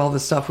bills for all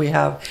the stuff we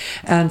have.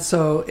 And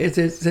so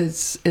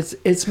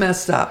it's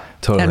messed up.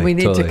 Totally, and we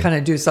need to kind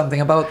of do something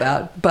about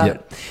that.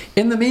 But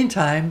in the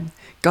meantime,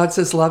 God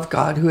says, love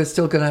God, who is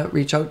still going to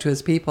reach out to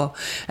His people.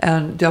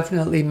 And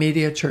definitely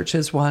Media Church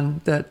is one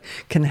that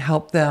can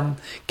help them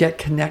get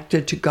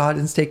connected to God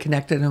and stay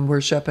connected in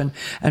worship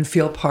and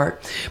feel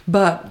part.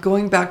 But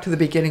going back to the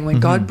beginning, when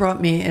God brought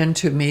me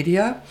into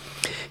media,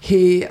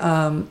 He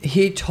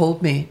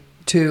told me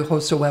to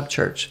host a web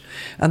church.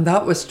 And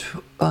that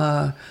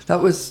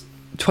was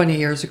 20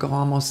 years ago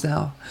almost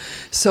now.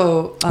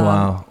 So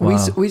wow.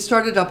 We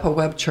started up a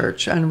web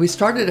church, and we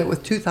started it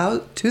with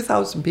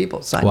 2,000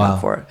 people signed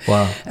up for it.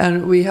 Wow.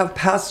 And we have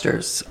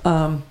pastors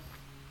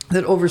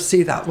that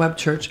oversee that web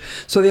church.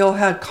 So they all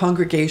had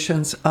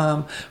congregations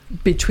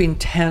between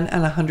 10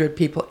 and 100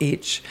 people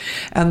each.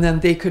 And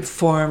then they could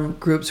form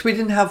groups. We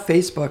didn't have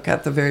Facebook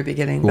at the very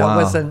beginning. That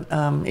wasn't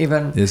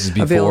even this is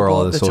before available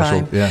all at the the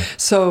social, time. Yeah.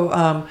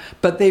 So,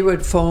 but they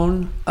would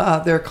phone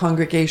their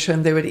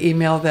congregation, they would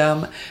email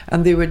them,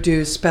 and they would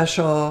do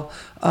special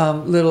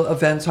little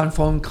events on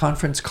phone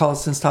conference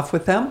calls and stuff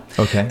with them,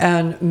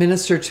 and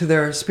minister to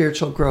their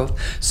spiritual growth.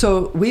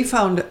 So we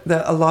found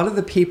that a lot of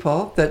the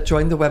people that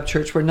joined the web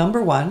church were,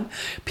 number one,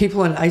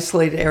 people in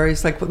isolated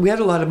areas. Like, we had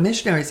a lot of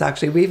missionaries,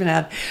 actually. We even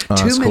had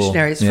two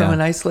missionaries from an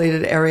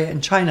isolated area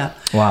in China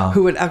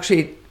who would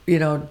actually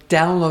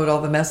download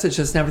all the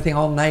messages and everything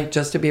all night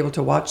just to be able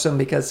to watch them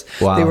because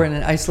they were in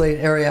an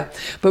isolated area.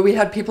 But we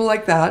had people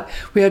like that.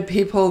 We had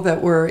people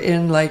that were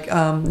in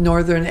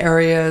northern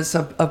areas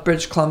of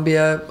British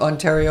Columbia,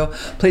 Ontario,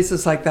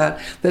 places like that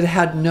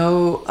had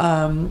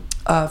no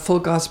full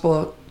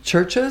gospel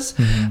churches.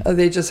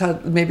 They just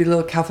had maybe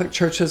little Catholic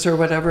churches or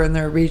whatever in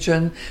their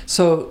region.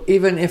 So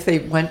even if they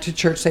went to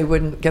church, they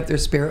wouldn't get their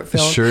spirit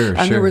filled.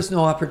 And there was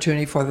no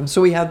opportunity for them.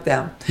 So we had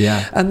them.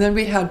 Yeah. And then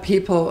we had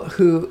people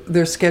who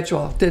their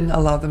schedule didn't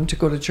allow them to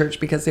go to church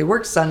because they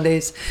worked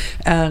Sundays.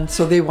 And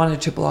so they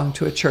wanted to belong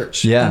to a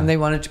church. Yeah. And they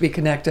wanted to be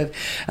connected.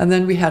 And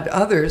then we had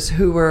others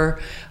who were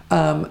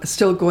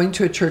still going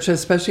to a church,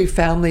 especially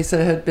families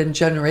that had been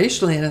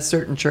generationally in a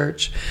certain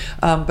church,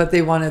 but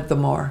they wanted the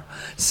more.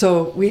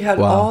 So we had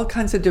all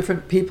kinds of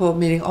different people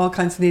meeting all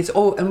kinds of needs.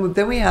 Oh, and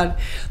then we had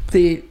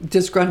the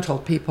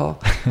disgruntled people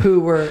who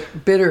were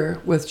bitter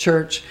with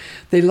church.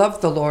 They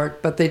loved the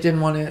Lord, but they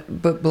didn't want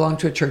to belong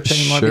to a church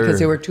anymore because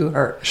they were too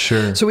hurt.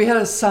 So we had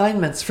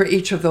assignments for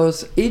each of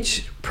those.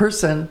 Each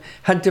person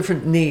had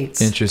different needs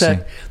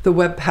that the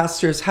web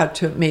pastors had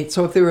to meet.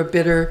 So if they were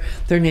bitter,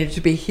 there needed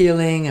to be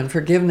healing and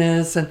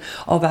forgiveness and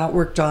all that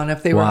worked on.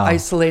 If they were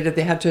isolated,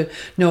 they had to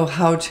know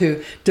how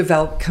to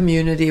develop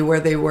community where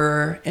they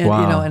were and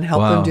and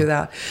help them do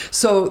that.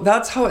 So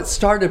that's how it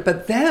started.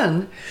 But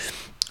then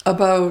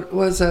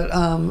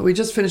we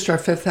just finished our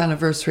 5th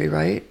anniversary,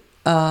 right?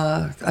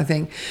 I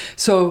think.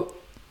 So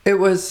it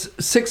was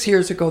 6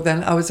 years ago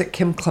then. I was at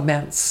Kim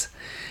Clement's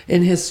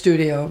in his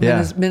studio,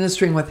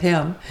 ministering with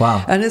him.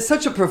 Wow. And it's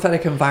such a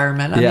prophetic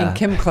environment. I mean,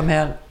 Kim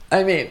Clement,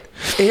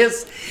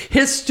 his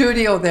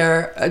studio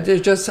there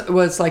just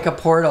was like a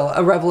portal,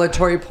 a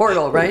revelatory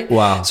portal, right?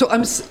 Wow. So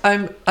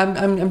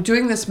I'm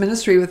doing this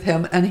ministry with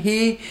him, and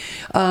he's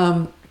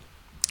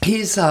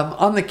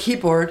on the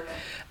keyboard.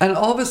 And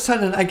all of a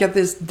sudden, I get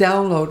this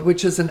download,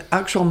 which is an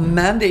actual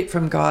mandate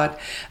from God.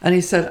 And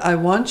he said, I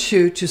want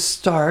you to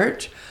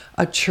start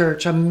a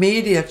church, a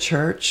media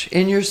church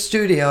in your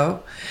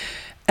studio.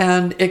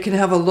 And it can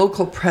have a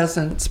local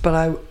presence, but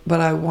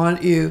I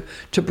want you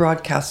to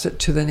broadcast it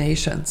to the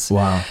nations.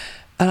 Wow.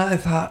 And I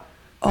thought,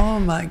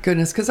 oh my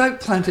goodness, because I've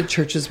planted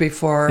churches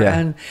before.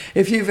 And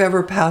if you've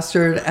ever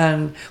pastored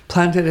and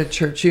planted a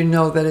church, you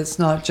know that it's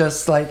not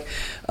just like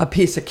a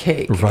piece of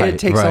cake. It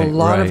takes a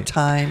lot of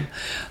time.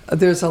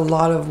 There's a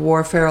lot of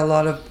warfare, a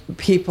lot of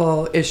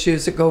people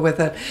issues that go with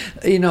it.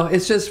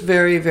 It's just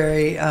very,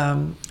 very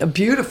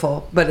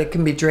beautiful, but it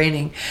can be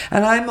draining.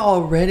 And I'm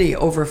already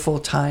over full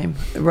time,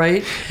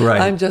 right?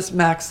 I'm just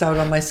maxed out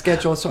on my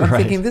schedule. So I'm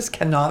thinking, this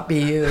cannot be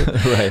you.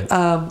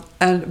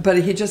 But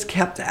he just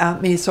kept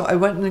at me. So I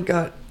went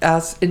and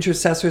asked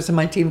intercessors in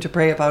my team to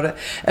pray about it.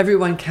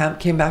 Everyone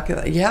came back and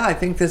said, I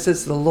think this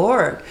is the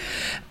Lord.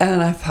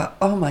 And I thought,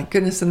 oh my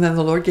goodness. And then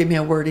the Lord gave me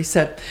a word. He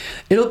said,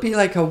 it'll be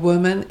like a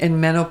woman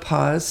in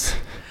menopause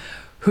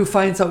who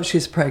finds out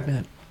she's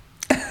pregnant.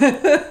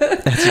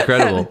 That's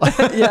incredible.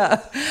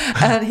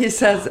 And he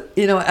says,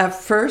 at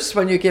first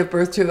when you give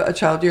birth to a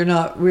child, you're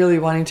not really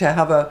wanting to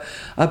have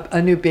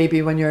a new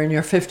baby when you're in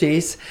your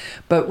 50s,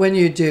 but when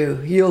you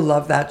do, you'll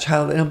love that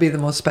child and it'll be the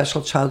most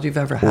special child you've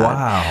ever had.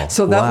 Wow.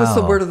 So that was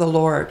the word of the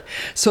Lord.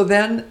 So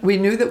then we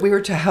knew that we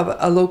were to have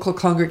a local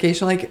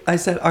congregation. Like I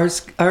said,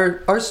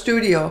 our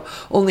studio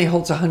only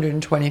holds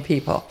 120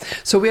 people.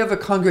 So we have a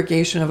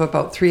congregation of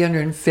about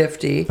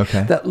 350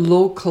 that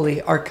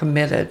locally are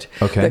committed,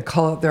 that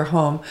call it their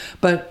home.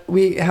 But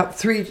we have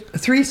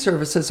three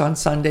services on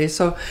Sunday.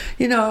 So,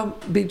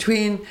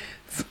 between,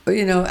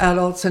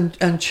 adults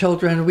and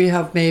children, we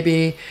have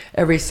maybe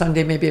every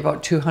Sunday, maybe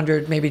about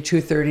 200, maybe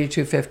 230,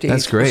 250.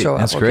 That's great.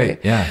 That's great.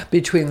 Yeah.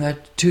 Between the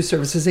two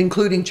services,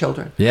 including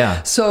children.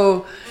 Yeah.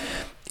 So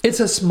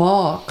it's a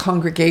small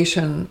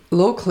congregation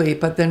locally,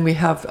 but then we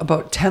have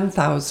about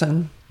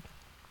 10,000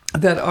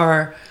 that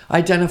are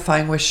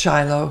identifying with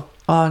Shiloh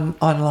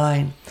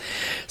online.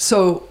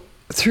 So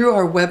through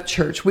our web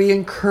church, we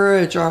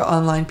encourage our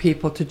online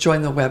people to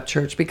join the web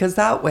church because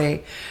that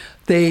way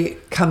they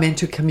come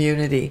into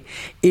community.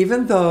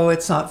 Even though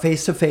it's not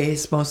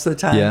face-to-face most of the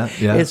time,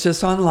 it's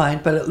just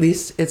online, but at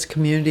least it's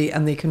community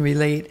and they can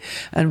relate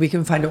and we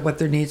can find out what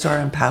their needs are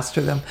and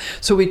pastor them.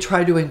 So we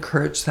try to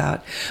encourage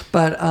that.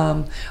 But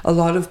a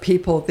lot of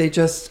people, they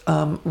just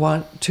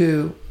want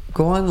to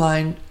go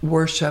online,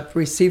 worship,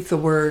 receive the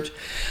word.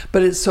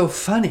 But it's so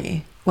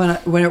funny.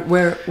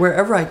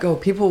 Wherever I go,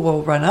 people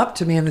will run up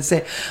to me and they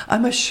say,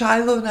 I'm a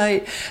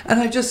Shilohnite, and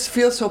I just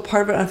feel so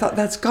part of it. And I thought,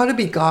 that's got to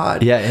be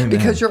God.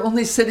 Because you're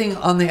only sitting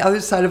on the other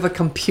side of a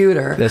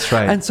computer. That's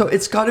right. And so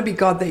it's got to be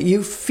God that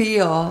you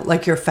feel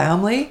like your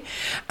family.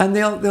 And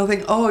they'll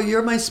think, oh,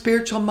 you're my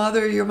spiritual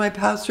mother, you're my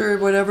pastor, or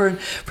whatever. And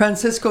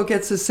Francisco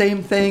gets the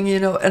same thing,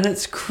 and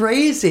it's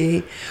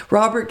crazy.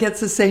 Robert gets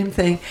the same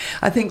thing.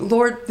 I think,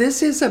 Lord,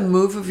 this is a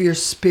move of your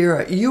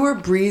spirit. You are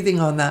breathing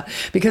on that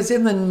because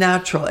in the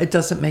natural, it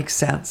doesn't make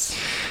sense.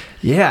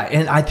 Yeah,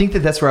 and I think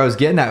that's where I was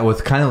getting at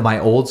with kind of my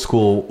old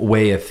school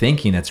way of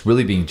thinking that's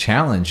really being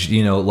challenged.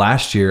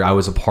 Last year I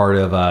was a part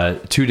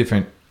of 2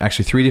 different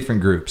actually 3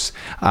 different groups.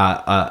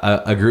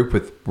 A group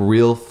with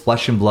real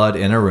flesh and blood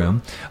in a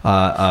room,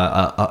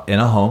 in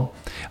a home.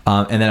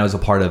 And then I was a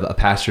part of a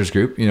pastor's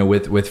group,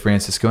 with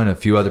Francisco and a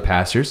few other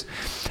pastors.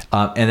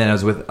 And then I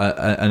was with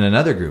in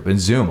another group in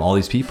Zoom, all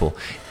these people.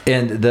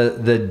 And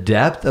the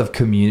depth of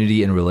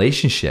community and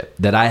relationship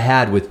that I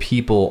had with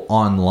people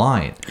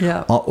online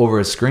over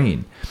a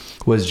screen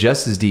was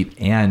just as deep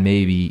and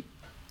maybe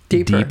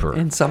deeper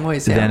in some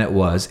ways than it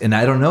was. And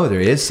I don't know, there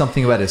is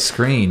something about a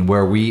screen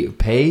where we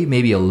pay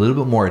maybe a little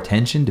bit more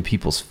attention to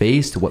people's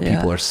face, to what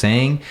people are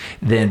saying,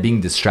 than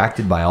being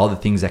distracted by all the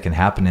things that can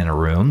happen in a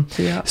room.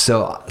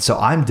 So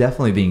I'm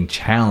definitely being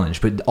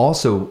challenged, but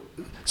also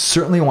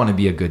certainly want to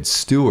be a good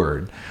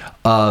steward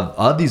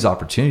of these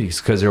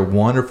opportunities, because they're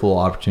wonderful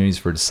opportunities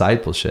for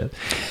discipleship.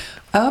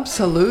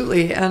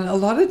 Absolutely. And a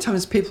lot of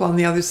times people on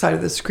the other side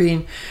of the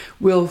screen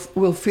will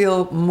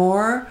feel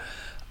more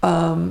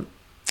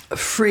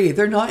free.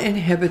 They're not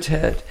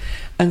inhibited,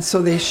 and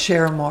so they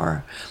share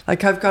more.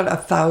 Like I've got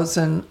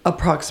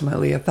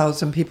approximately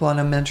 1,000 people on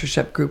a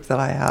mentorship group that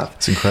I have.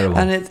 It's incredible.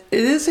 And it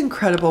is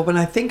incredible when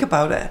I think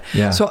about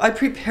it. So I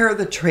prepare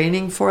the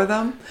training for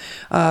them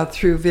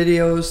through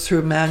videos,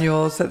 through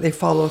manuals that they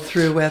follow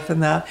through with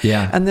and that.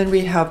 And then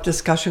we have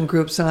discussion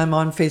groups, and I'm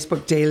on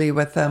Facebook daily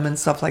with them and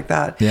stuff like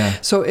that.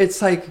 So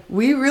it's like,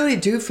 we really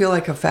do feel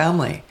like a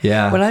family.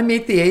 When I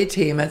meet the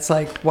A-team, it's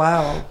like,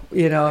 wow,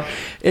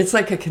 it's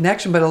like a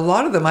connection. But a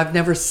lot of them, I've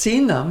never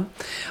seen them.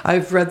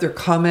 I've read their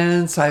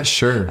comments. I've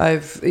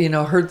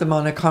heard them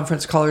on a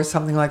conference call or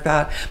something like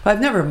that. But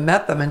I've never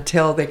met them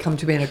until they come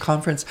to me in a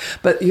conference.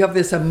 But you have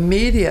this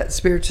immediate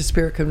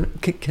spirit-to-spirit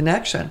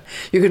connection.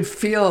 You can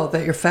feel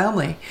that you're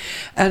family.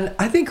 And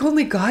I think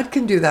only God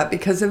can do that,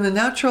 because in the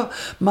natural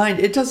mind,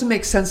 it doesn't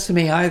make sense to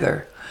me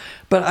either.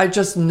 But I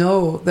just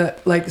know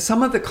that, like,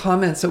 some of the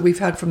comments that we've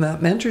had from that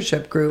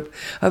mentorship group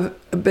have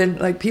been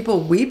like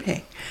people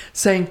weeping,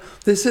 saying,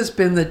 this has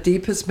been the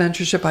deepest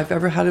mentorship I've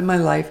ever had in my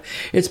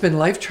life. It's been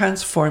life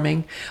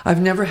transforming.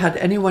 I've never had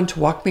anyone to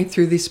walk me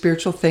through these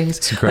spiritual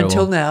things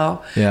until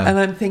now. And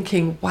I'm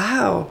thinking,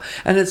 wow.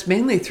 And it's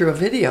mainly through a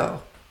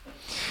video.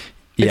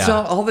 It's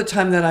not all the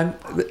time that I'm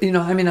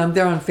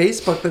there on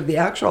Facebook, but the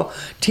actual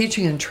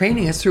teaching and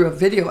training is through a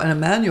video and a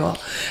manual.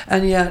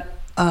 And yet,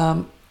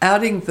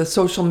 adding the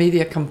social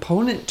media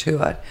component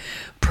to it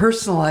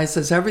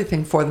personalizes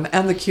everything for them.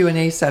 And the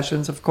Q&A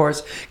sessions, of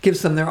course,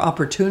 gives them their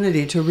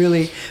opportunity to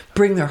really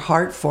bring their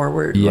heart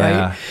forward,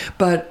 right?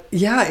 But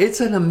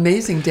it's an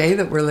amazing day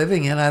that we're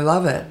living in. I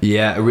love it.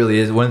 Yeah, it really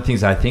is. One of the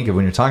things I think of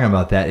when you're talking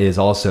about that is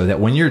also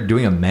that when you're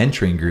doing a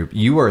mentoring group,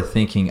 you are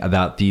thinking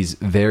about these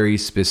very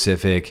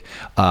specific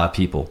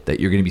people that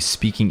you're going to be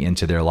speaking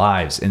into their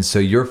lives. And so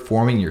you're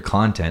forming your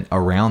content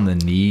around the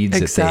needs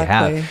that they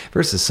have.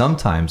 Versus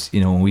sometimes,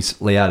 when we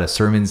lay out a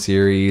sermon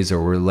series,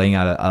 or we're laying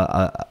out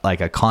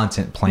a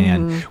content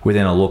plan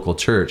within a local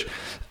church,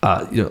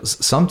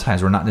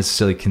 sometimes we're not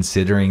necessarily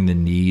considering the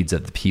needs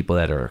of the people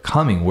that are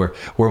coming. We're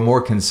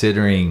more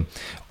considering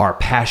our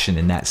passion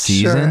in that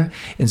season.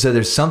 And so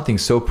there's something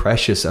so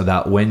precious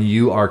about when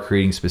you are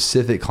creating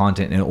specific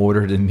content in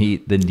order to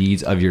meet the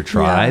needs of your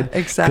tribe.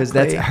 Because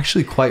that's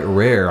actually quite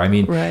rare. I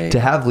mean, to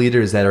have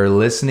leaders that are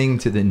listening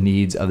to the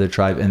needs of the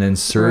tribe and then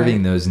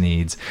serving those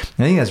needs.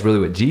 I think that's really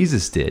what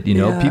Jesus did.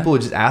 People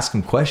would just ask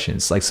him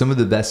questions. Like, some of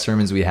the best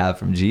sermons we have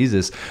from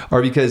Jesus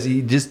are because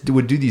he just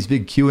would do these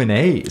big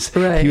Q&As.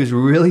 He was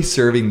really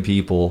serving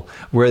people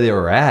where they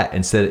were at,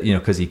 instead of,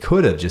 because he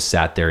could have just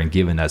sat there and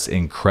given us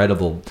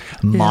incredible,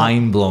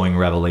 mind-blowing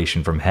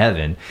revelation from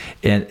heaven.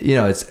 And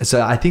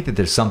so I think that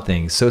there's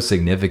something so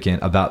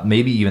significant about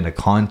maybe even the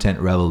content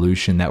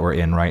revolution that we're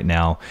in right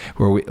now,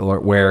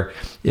 where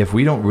if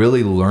we don't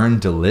really learn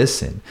to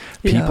listen,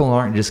 people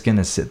aren't just going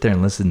to sit there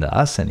and listen to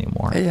us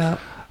anymore.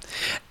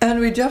 And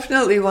we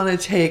definitely want to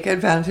take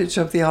advantage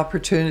of the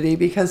opportunity,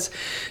 because,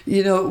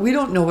 we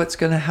don't know what's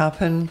going to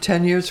happen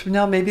 10 years from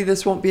now. Maybe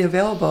this won't be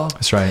available.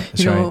 That's right.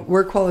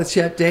 Work while it's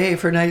yet day,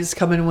 for night is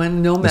coming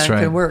when no man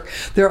can work.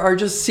 There are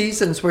just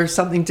seasons where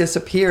something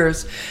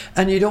disappears,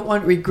 and you don't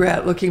want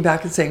regret looking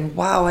back and saying,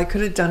 wow, I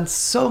could have done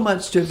so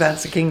much to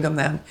advance the kingdom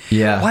then.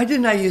 Why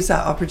didn't I use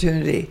that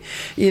opportunity?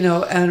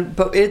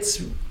 But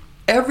it's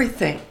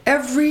everything.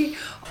 Every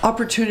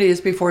opportunity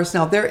is before us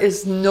now. There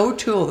is no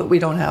tool that we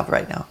don't have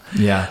right now.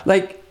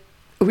 Like,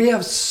 we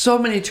have so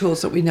many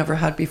tools that we never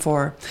had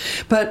before.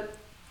 But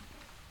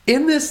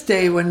in this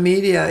day when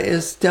media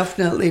is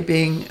definitely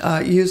being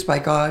used by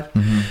God,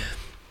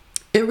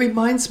 it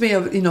reminds me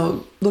of,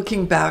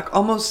 looking back,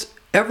 almost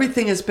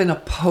everything has been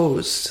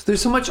opposed.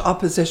 There's so much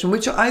opposition,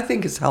 which I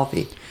think is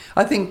healthy.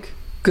 I think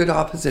good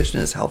opposition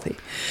is healthy.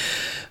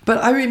 But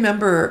I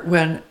remember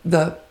when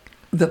the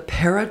the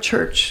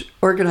parachurch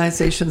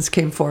organizations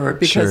came forward,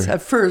 because at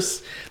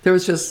first there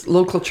was just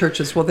local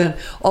churches. Well, then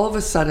all of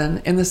a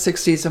sudden in the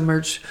 60s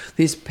emerged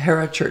these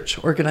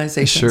parachurch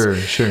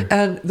organizations. Sure.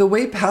 And the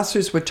way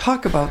pastors would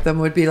talk about them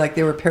would be like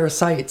they were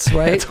parasites,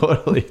 right?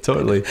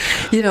 Totally.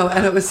 You know,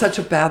 and it was such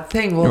a bad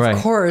thing. Well, Right.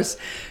 of course,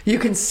 you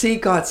can see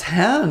God's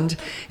hand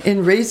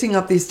in raising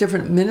up these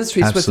different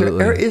ministries Absolutely. with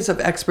their areas of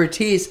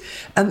expertise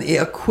and the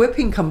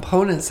equipping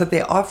components that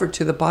they offer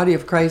to the body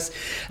of Christ,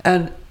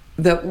 and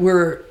that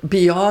were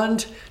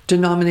beyond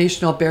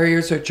denominational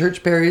barriers or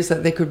church barriers,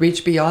 that they could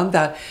reach beyond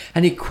that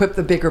and equip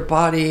the bigger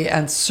body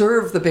and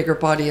serve the bigger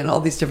body in all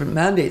these different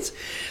mandates.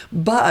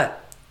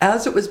 But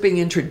as it was being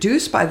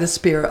introduced by the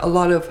Spirit, a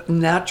lot of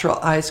natural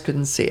eyes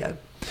couldn't see it.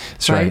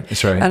 That's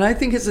right. And I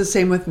think it's the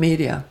same with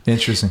media.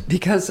 Interesting.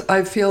 Because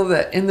I feel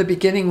that in the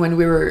beginning, when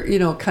we were,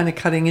 kind of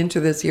cutting into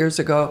this years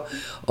ago,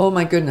 oh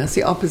my goodness,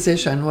 the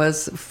opposition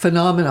was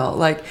phenomenal.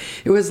 Like,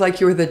 it was like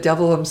you were the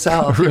devil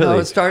himself,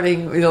 Really?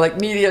 starting, like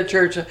media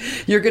church.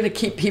 You're going to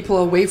keep people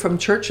away from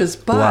churches.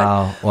 But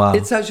Wow.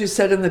 it's, as you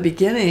said in the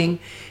beginning,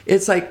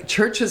 it's like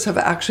churches have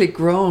actually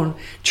grown.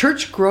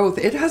 Church growth,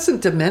 it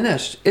hasn't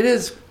diminished. It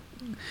is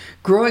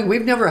growing.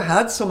 We've never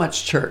had so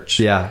much church.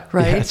 Yeah.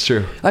 Right. Yeah, that's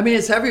true. I mean,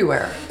 it's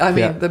everywhere. I mean,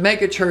 Yeah. the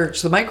mega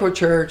church, the micro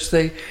church,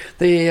 the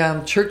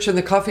church in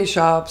the coffee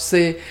shops,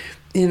 the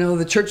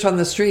church on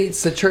the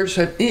streets, the church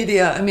at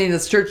media. I mean,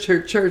 it's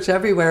church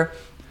everywhere.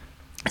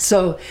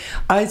 So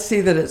I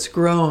see that it's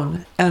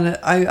grown, and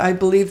I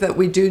believe that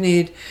we do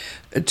need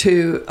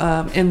to,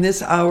 in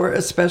this hour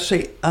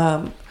especially,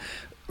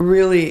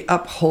 really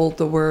uphold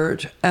the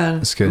word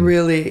and That's good.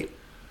 really,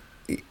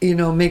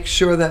 make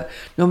sure that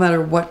no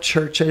matter what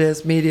church it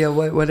is, media,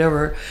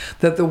 whatever,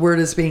 that the word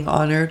is being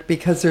honored,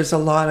 because there's a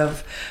lot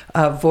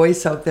of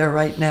voice out there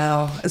right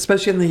now,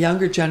 especially in the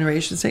younger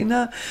generation, saying,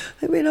 no,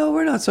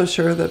 we're not so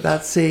sure that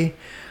that's the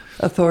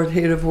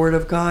authoritative word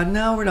of God.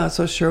 No, we're not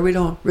so sure. We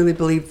don't really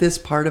believe this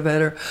part of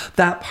it or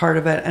that part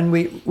of it. And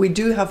we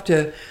do have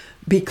to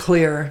be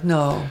clear.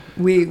 No,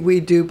 we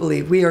do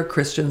believe. We are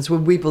Christians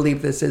when we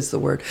believe this is the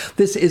word.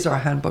 This is our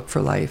handbook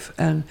for life,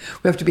 and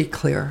we have to be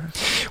clear.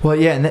 Well,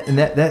 yeah, and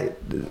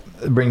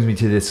that brings me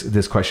to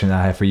this question that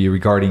I have for you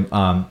regarding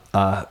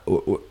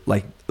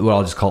like what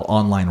I'll just call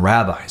online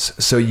rabbis.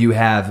 So you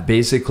have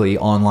basically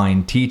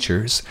online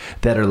teachers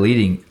that are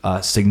leading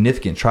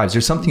significant tribes.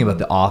 There's something about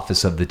the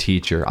office of the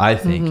teacher, I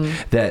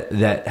think,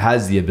 that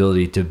has the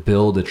ability to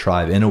build a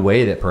tribe in a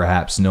way that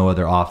perhaps no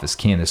other office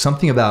can. There's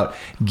something about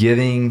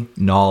giving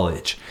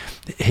knowledge,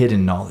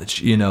 hidden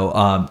knowledge.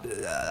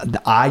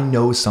 I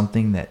know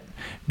something that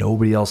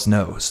nobody else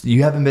knows.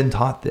 You haven't been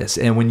taught this,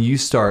 and when you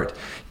start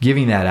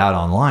giving that out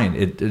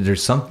online,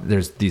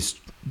 there's these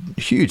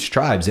huge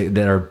tribes that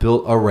are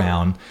built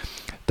around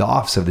the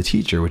office of the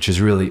teacher, which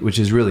is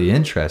really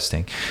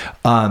interesting.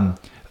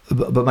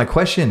 But my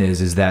question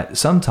is that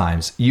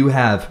sometimes you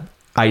have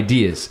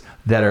ideas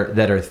that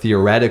are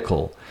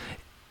theoretical,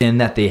 in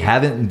that they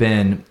haven't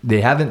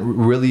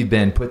really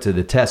been put to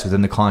the test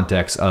within the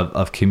context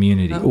of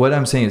community. No. What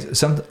I'm saying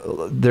is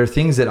there are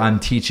things that I'm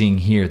teaching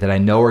here that I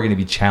know are going to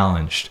be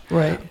challenged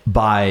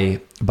by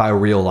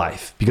real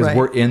life, because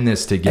we're in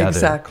this together.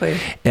 Exactly.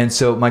 And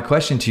so my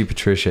question to you,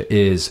 Patricia,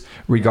 is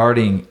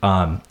regarding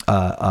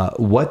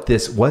what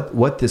this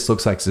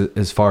looks like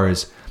as far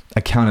as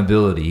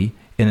accountability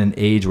in an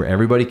age where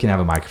everybody can have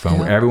a microphone,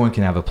 where everyone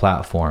can have a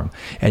platform,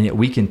 and yet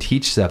we can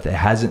teach stuff that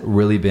hasn't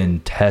really been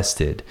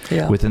tested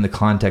within the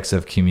context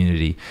of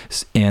community.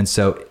 And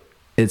so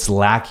it's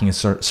lacking a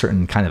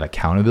certain kind of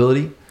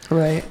accountability.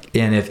 Right.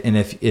 And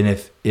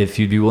if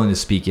you'd be willing to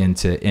speak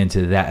into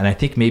that, and I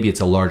think maybe it's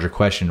a larger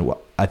question.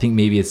 I think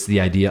maybe it's the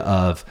idea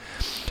of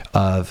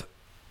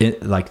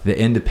like the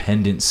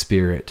independent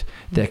spirit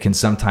that can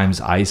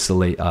sometimes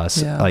isolate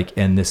us, like,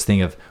 and this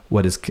thing of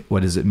what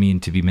does it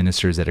mean to be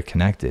ministers that are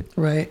connected?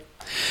 Right.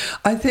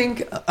 I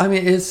think,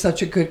 it's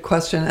such a good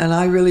question, and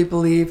I really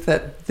believe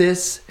that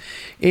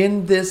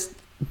in this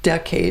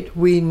decade,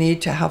 we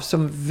need to have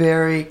some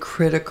very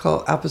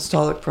critical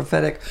apostolic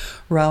prophetic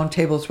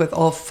roundtables with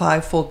all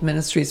fivefold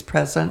ministries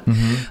present,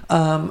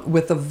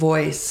 with the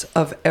voice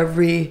of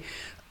every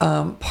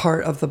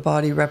part of the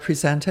body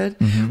represented.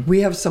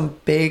 We have some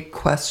big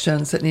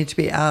questions that need to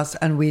be asked,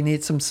 and we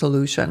need some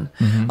solution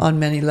on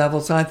many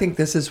levels. And I think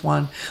this is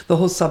one. The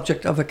whole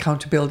subject of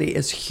accountability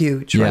is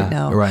huge right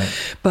now. Right.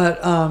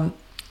 But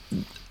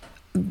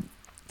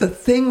the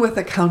thing with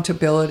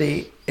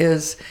accountability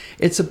is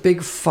it's a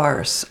big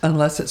farce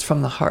unless it's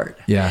from the heart.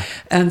 Yeah.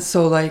 And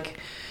so, like,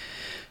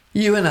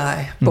 you and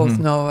I both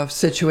know of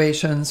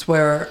situations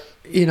where,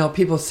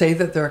 people say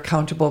that they're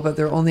accountable, but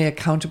they're only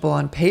accountable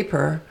on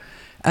paper.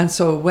 And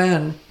so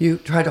when you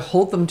try to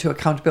hold them to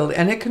accountability,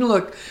 and it can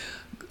look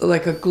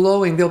like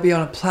they'll be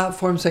on a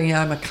platform saying,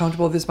 yeah, I'm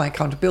accountable, this is my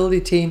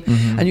accountability team,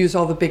 and use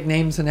all the big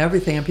names and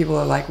everything. And people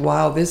are like,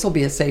 wow, this will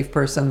be a safe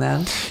person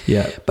then.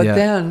 Yeah. But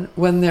then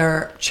when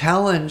they're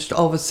challenged,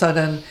 all of a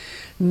sudden,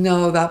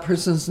 no, that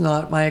person's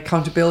not my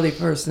accountability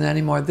person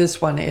anymore. This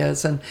one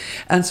is.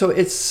 And so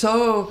it's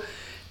so,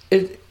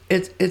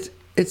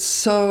 it's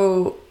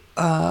so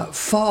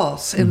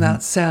false in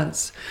that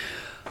sense.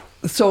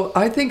 So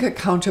I think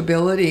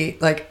accountability,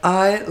 like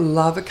I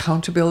love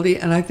accountability,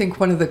 and I think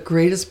one of the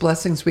greatest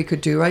blessings we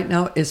could do right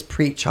now is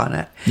preach on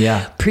it.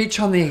 Yeah. Preach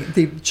on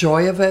the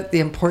joy of it, the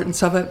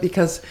importance of it,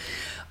 because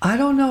I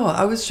don't know,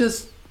 I was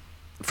just,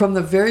 from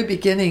the very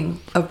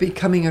beginning of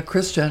becoming a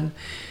Christian,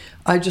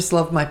 I just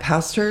loved my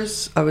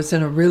pastors. I was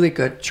in a really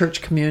good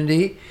church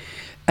community,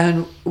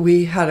 and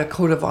we had a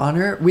code of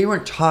honor. We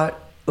weren't taught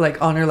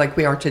like honor like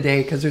we are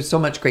today, because there's so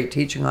much great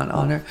teaching on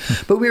honor,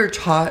 but we were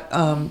taught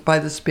by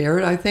the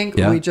Spirit. I think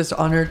we just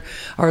honored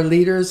our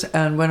leaders,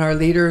 and when our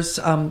leaders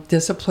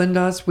disciplined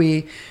us,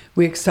 we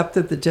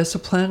accepted the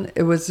discipline.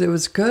 It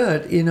was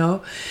good, you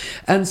know.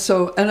 And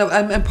so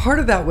and part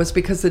of that was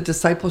because the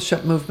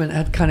discipleship movement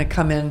had kind of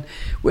come in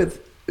with,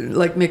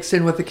 like, mixed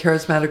in with the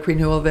charismatic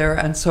renewal there,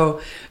 and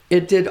so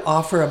it did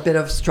offer a bit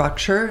of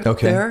structure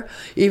there,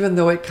 even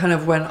though it kind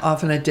of went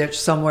off in a ditch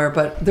somewhere,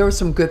 but there were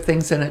some good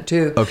things in it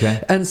too.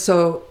 And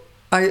so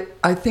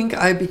I think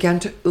I began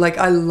to, like,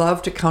 I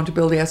loved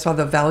accountability. I saw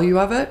the value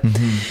of it.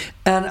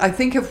 And I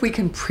think if we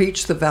can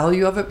preach the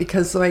value of it,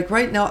 because like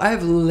right now I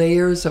have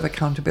layers of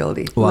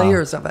accountability,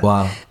 layers of it.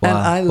 And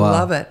I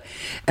love it.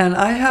 And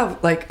I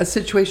have like a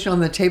situation on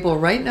the table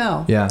right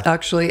now,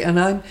 actually. And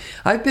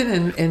I've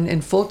been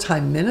in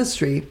full-time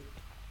ministry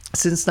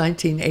since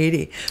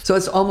 1980, so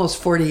it's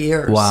almost 40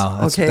 years.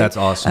 Wow, that's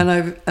awesome.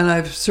 And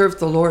I've served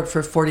the Lord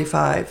for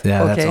 45.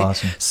 That's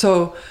awesome.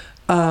 So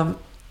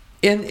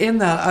in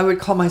that, I would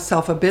call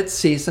myself a bit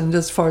seasoned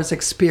as far as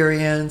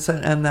experience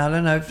and that,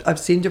 and I've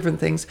seen different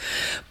things,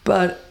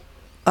 but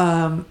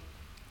my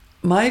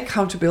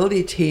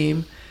accountability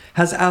team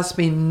has asked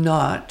me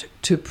not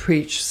to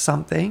preach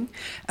something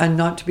and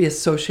not to be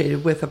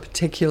associated with a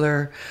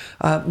particular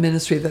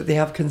ministry that they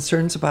have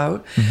concerns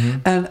about.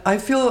 And I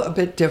feel a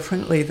bit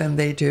differently than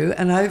they do.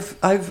 And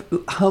I've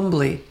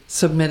humbly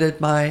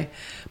submitted my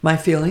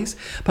feelings,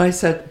 but I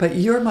said, but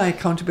you're my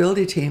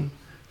accountability team.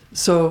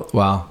 So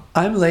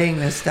I'm laying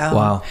this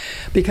down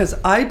because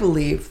I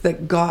believe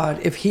that God,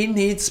 if he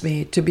needs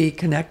me to be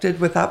connected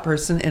with that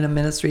person in a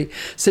ministry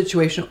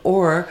situation,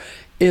 or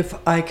if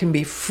I can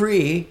be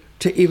free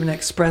to even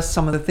express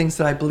some of the things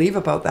that I believe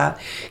about that,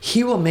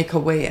 he will make a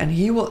way and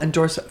he will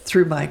endorse it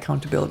through my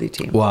accountability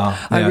team.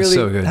 I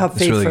really have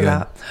faith for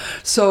that.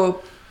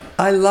 So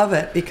I love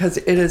it because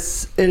it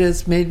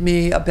has made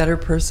me a better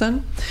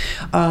person.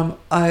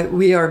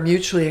 We are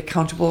mutually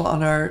accountable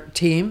on our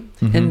team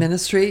in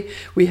ministry.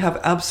 We have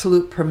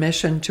absolute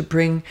permission to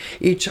bring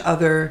each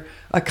other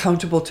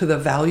accountable to the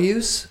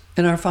values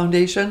in our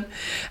foundation.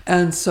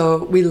 And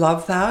so we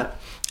love that.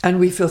 And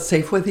we feel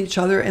safe with each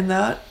other in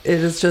that.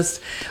 It is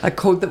just a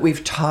code that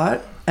we've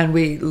taught and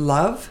we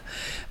love.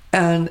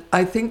 And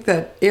I think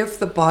that if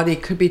the body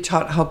could be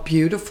taught how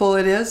beautiful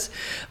it is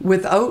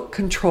without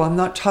control, I'm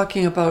not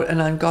talking about an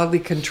ungodly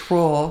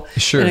control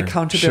in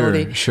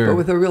accountability, but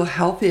with a real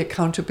healthy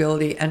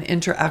accountability and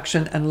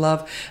interaction and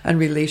love and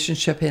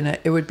relationship in it,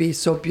 it would be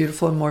so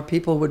beautiful and more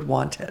people would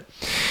want it.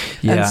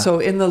 And so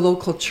in the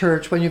local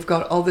church, when you've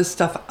got all this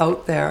stuff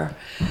out there,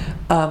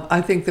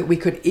 I think that we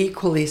could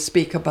equally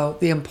speak about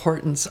the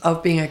importance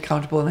of being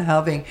accountable and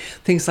having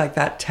things like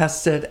that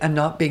tested and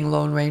not being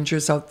lone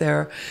rangers out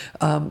there.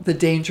 The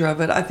danger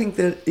of it. I think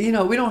that,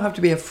 we don't have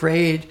to be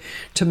afraid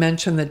to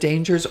mention the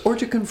dangers or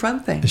to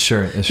confront things.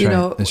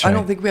 I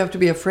don't think we have to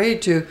be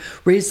afraid to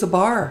raise the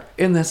bar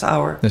in this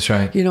hour.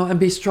 And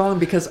be strong,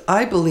 because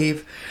I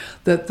believe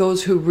that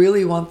those who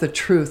really want the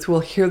truth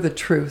will hear the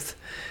truth.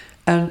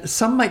 And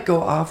some might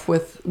go off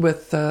with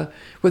the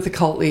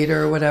cult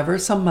leader or whatever.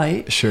 Some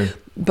might.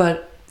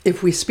 But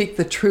if we speak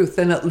the truth,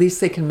 then at least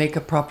they can make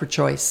a proper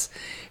choice.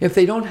 If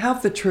they don't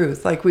have the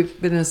truth, like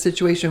we've been in a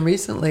situation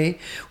recently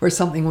where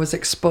something was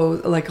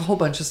exposed, like a whole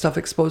bunch of stuff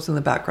exposed in the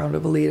background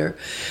of a leader,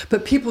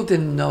 but people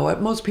didn't know it.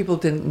 Most people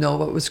didn't know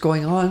what was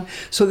going on.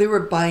 So they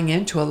were buying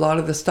into a lot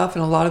of the stuff,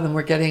 and a lot of them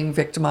were getting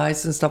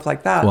victimized and stuff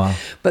like that.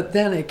 But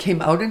then it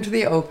came out into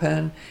the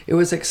open. It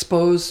was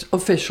exposed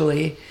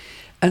officially.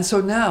 And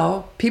so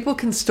now people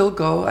can still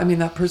go. I mean,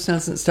 that person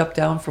hasn't stepped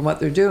down from what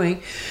they're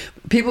doing.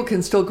 People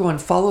can still go and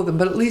follow them,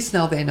 but at least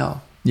now they know.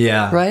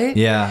 Right?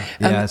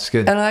 That's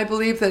good. And I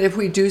believe that if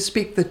we do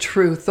speak the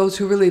truth, those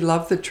who really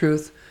love the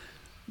truth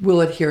will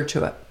adhere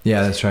to it.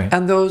 That's right.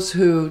 And those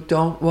who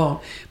don't,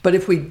 won't. But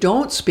if we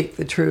don't speak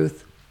the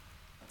truth,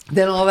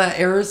 then all that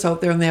error is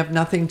out there and they have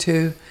nothing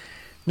to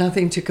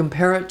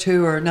compare it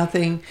to, or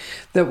nothing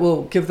that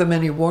will give them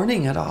any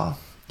warning at all.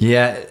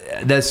 Yeah,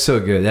 that's so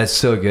good. That's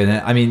so good.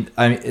 And I mean,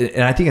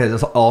 and I think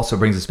that also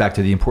brings us back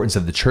to the importance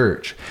of the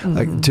church.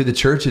 Like, to the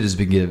church, it has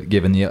been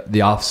given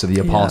the office of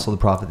the apostle, the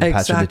prophet, the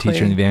pastor, the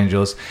teacher, and the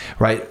evangelist,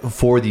 right?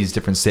 For these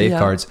different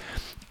safeguards.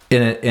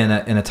 In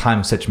a time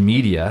of such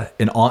media,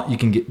 you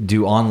can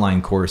do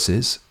online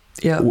courses,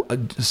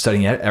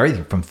 studying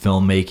everything from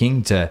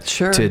filmmaking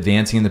to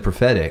advancing in the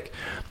prophetic.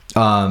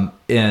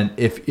 And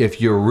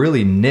if you're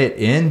really knit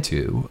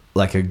into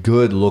like a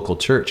good local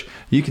church,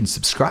 you can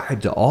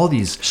subscribe to all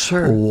these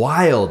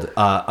wild,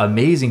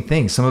 amazing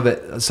things. Some of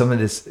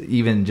this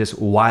even just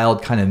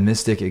wild kind of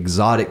mystic,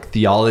 exotic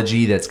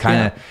theology that's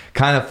kind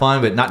of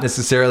fun, but not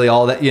necessarily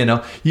all that.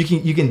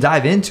 You can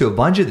dive into a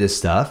bunch of this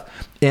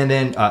stuff. And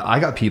then I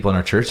got people in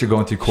our church, they're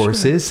going through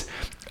courses.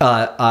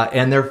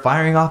 And they're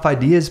firing off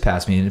ideas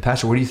past me. And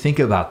Pastor, what do you think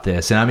about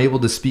this? And I'm able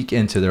to speak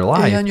into their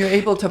life. And you're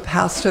able to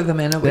pastor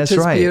them in it, which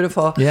is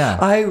beautiful. Yeah.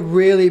 I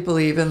really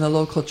believe in the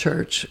local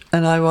church.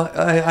 And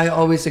I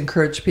always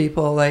encourage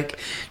people, like,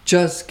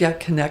 just get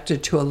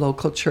connected to a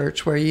local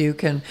church where you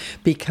can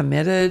be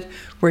committed,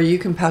 where you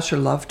can pass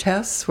your love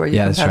tests, where you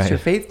can pass your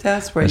faith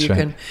tests, where you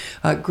can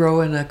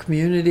grow in a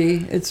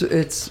community.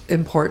 It's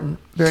important,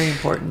 very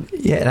important.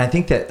 Yeah, and I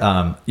think that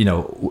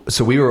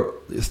so we were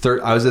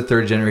I was a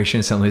third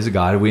generation Assemblies of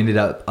God. We ended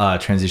up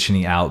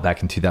transitioning out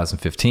back in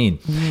 2015.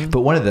 Mm-hmm.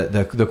 But one of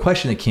the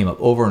question that came up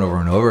over and over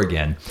and over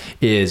again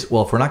is,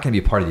 well, if we're not going to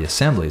be a part of the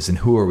assemblies, then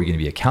who are we going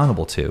to be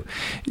accountable to?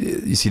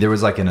 You see, there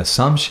was like an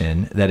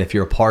assumption that if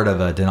you're a part of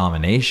a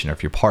denomination or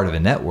if you're part of a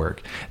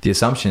network, the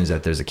assumption is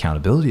that there's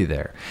accountability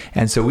there.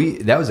 And so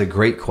that was a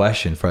great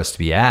question for us to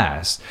be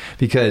asked,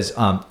 because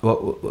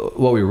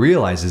what we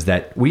realize is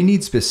that we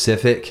need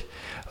specific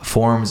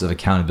forms of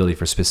accountability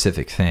for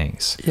specific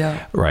things.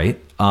 Yeah.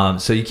 Right.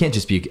 So you can't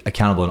just be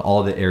accountable in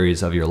all the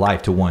areas of your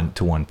life to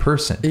one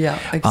person. Yeah,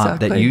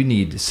 exactly. That you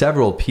need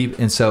several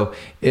people. And so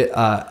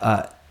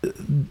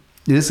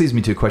this leads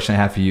me to a question I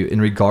have for you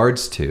in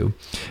regards to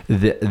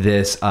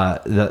this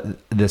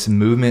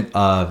movement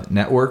of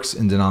networks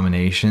and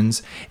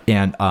denominations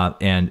and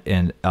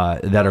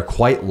that are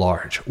quite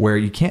large, where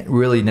you can't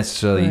really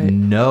necessarily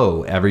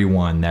know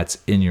everyone that's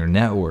in your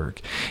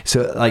network.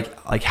 So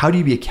like how do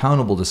you be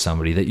accountable to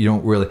somebody that you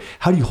don't really?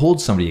 How do you hold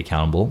somebody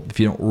accountable if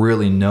you don't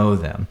really know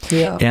them?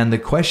 Yeah. And the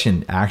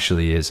question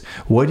actually is,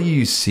 what do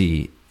you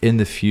see in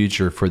the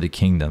future for the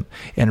kingdom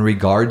in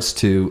regards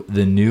to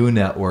the new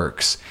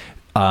networks?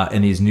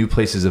 And these new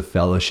places of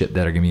fellowship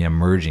that are going to be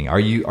emerging. Are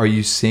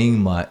you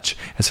seeing much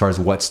as far as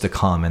what's to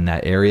come in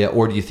that area,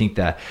 or do you think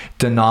that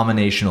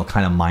denominational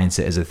kind of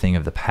mindset is a thing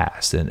of the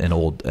past, an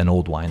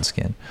old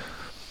wineskin?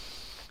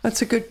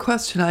 That's a good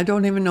question. I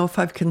don't even know if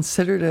I've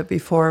considered it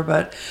before,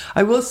 but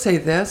I will say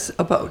this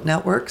about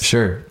networks.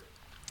 Sure.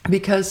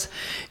 Because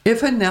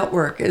if a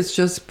network is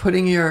just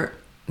putting your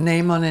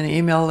name on an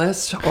email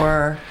list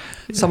or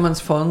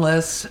someone's phone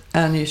list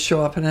and you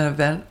show up at an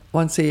event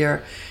once a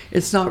year,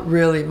 it's not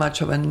really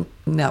much of a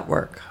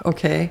network,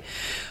 okay?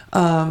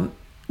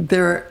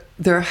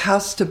 There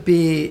has to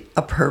be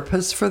a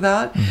purpose for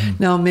that.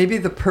 Mm-hmm. Now, maybe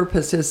the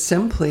purpose is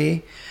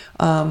simply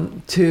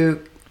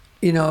to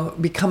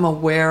become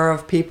aware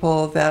of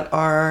people that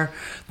are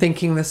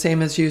thinking the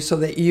same as you, so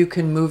that you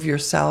can move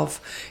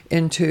yourself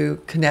into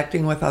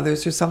connecting with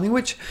others or something,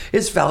 which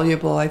is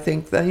valuable. I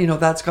think that,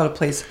 that's got a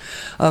place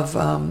of,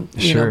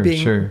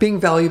 being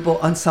valuable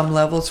on some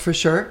levels for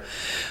sure.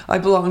 I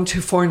belong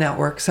to 4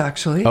 networks,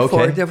 actually,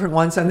 4 different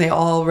ones, and they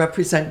all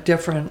represent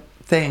different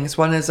things.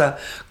 One is a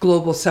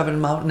global 7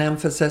 mountain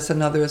emphasis,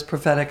 another is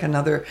prophetic,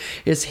 another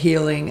is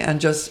healing, and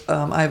just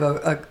I have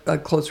a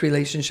close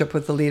relationship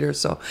with the leader,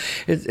 so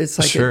it's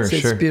like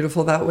it's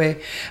beautiful that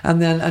way. And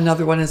then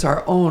another one is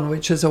our own,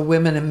 which is a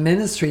women in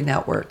ministry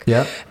network.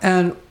 Yeah.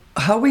 And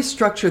how we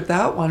structured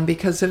that one,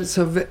 because it's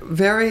a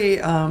very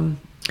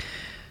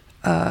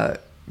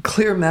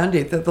clear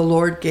mandate that the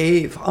Lord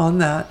gave on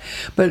that,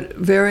 but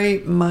very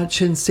much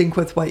in sync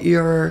with what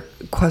you're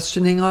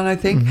questioning on, I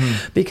think.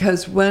 Mm-hmm.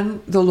 Because when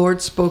the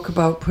Lord spoke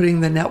about putting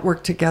the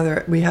network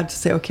together, we had to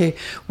say, okay,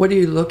 what are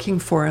you looking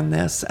for in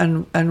this?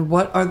 And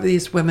what are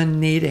these women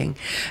needing?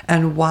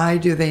 And why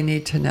do they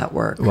need to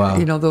network? Wow.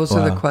 Those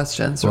are the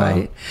questions,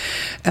 right?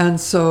 And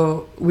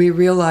so we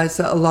realized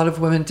that a lot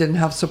of women didn't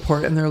have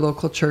support in their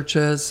local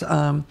churches.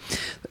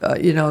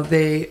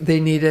 They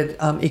needed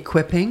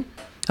equipping.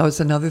 That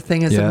was another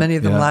thing, is that many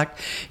of them lacked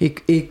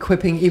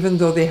equipping, even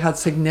though they had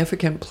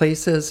significant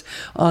places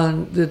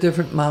on the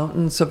different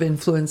mountains of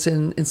influence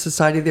in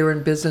society. They were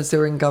in business, they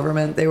were in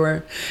government, they were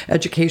in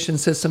education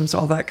systems,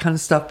 all that kind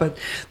of stuff, but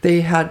they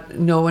had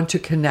no one to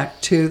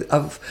connect to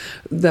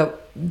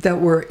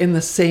that were in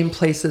the same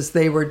places,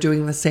 they were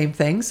doing the same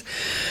things.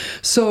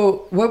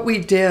 So what we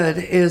did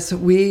is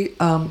we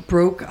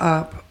broke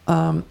up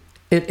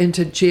it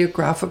into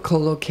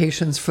geographical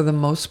locations for the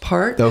most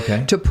part,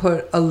 to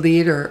put a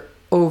leader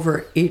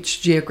over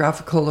each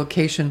geographical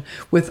location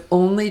with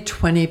only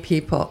 20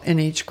 people in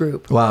each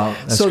group. Wow,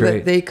 that's so great.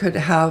 That they could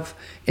have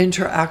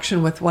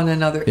interaction with one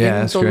another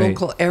in the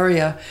local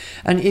area,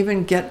 and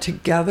even get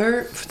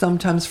together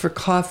sometimes for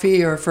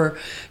coffee or for,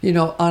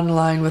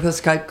 online with a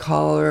Skype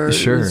call or a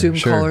Zoom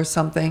call or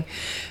something.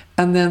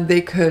 And then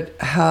they could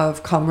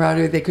have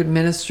camaraderie. They could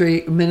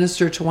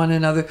minister to one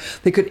another.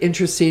 They could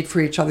intercede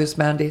for each other's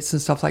mandates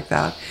and stuff like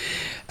that.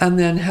 And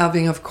then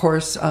having, of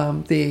course,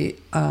 the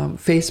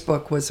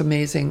Facebook was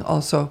amazing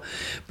also.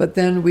 But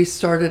then we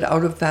started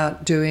out of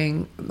that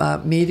doing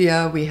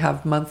media. We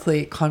have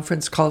monthly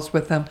conference calls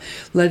with them,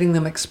 letting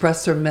them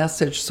express their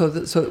message so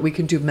that we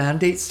can do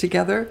mandates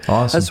together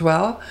as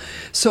well.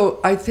 So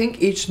I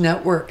think each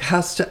network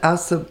has to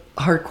ask the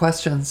hard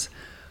questions.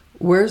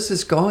 Where's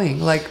this going?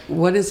 Like,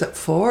 what is it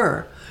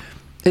for?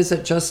 Is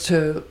it just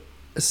to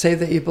say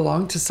that you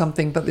belong to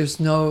something, but there's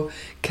no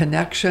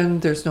connection,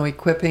 there's no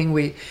equipping?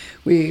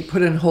 We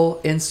put a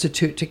whole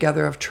institute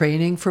together of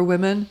training for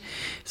women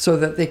so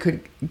that they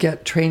could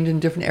get trained in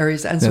different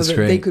areas, and so that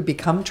they could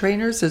become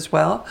trainers as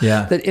well.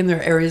 Yeah. That in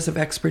their areas of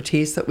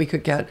expertise that we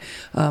could get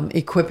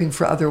equipping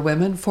for other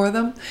women for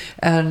them,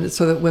 and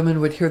so that women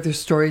would hear their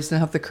stories and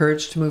have the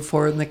courage to move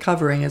forward in the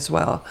covering as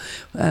well,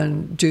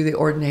 and do the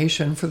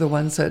ordination for the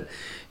ones that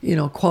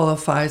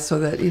qualify, so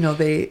that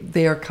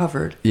they are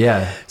covered.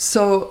 Yeah.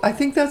 So I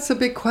think that's a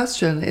big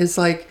question, is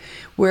like,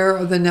 where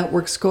are the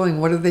networks going?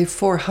 What are they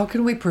for? How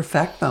can we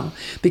perfect them?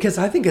 Because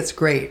I think it's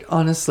great,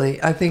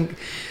 honestly. I think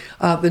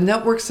the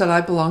networks that I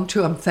belong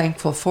to, I'm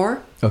thankful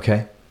for.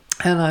 Okay.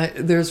 And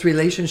there's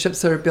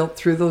relationships that are built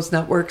through those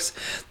networks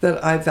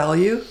that I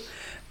value.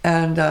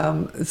 And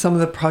some of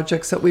the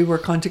projects that we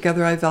work on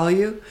together, I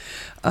value.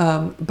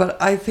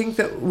 But I think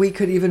that we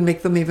could even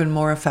make them even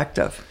more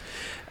effective.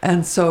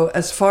 And so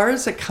as far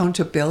as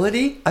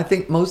accountability, I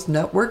think most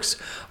networks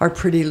are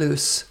pretty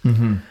loose.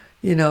 Mm-hmm.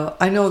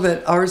 I know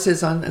that ours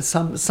is on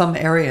some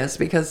areas,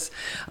 because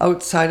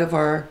outside of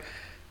our,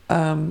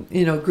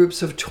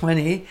 groups of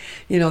 20,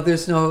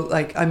 there's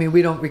no,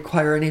 we don't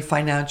require any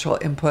financial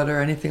input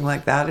or anything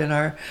like that in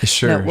our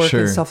network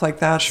and stuff like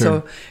that. Sure.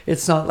 So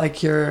it's not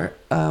like you're,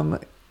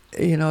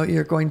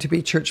 you're going to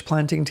be church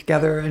planting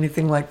together or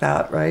anything like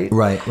that, right?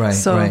 Right.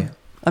 So, right.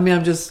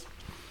 I'm just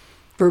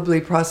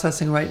verbally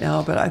processing right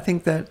now, but I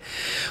think that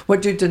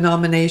what do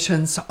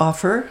denominations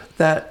offer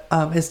that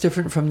is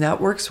different from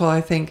networks? Well,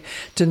 I think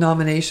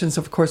denominations,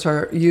 of course,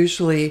 are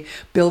usually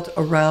built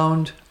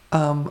around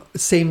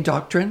same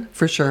doctrine,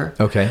 for sure.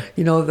 Okay.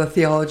 The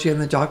theology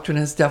and the doctrine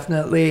is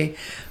definitely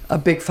a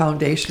big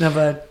foundation of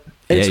a...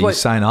 you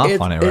sign off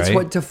on it, right? It's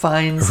what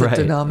defines a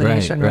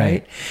denomination,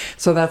 right?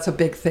 So that's a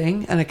big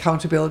thing, and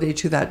accountability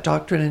to that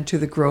doctrine and to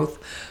the growth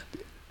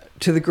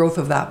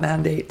of that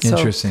mandate. So,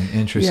 Interesting.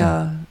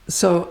 Yeah.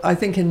 So I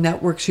think in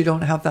networks you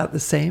don't have that the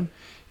same.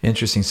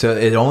 Interesting. So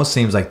it almost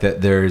seems like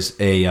that there's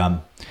a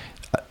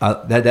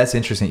that's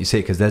interesting that you say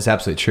it, because that's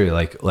absolutely true.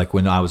 Like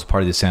when I was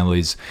part of the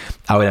assemblies,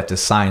 I would have to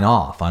sign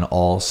off on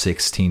all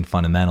 16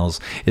 fundamentals.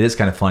 It is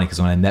kind of funny, because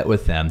when I met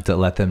with them to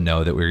let them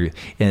know that we're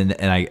and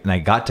I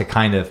got to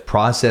kind of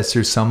process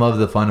through some of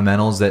the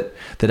fundamentals that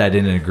I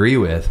didn't agree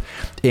with,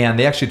 and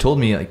they actually told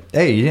me, like,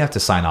 hey, you didn't have to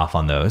sign off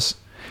on those.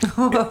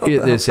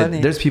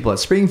 There's people at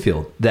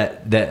Springfield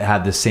that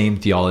have the same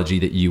theology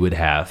that you would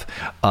have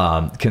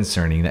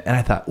concerning that. And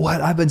I thought,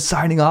 what? I've been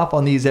signing off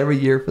on these every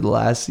year for the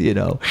last,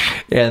 and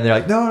they're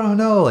like,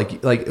 no.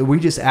 Like we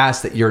just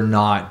ask that you're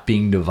not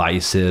being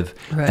divisive,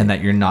 right, and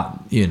that you're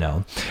not,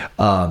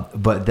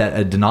 but that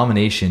a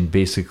denomination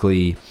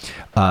basically,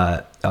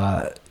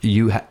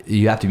 you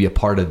have to be a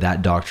part of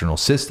that doctrinal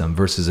system,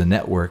 versus a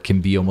network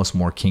can be almost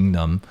more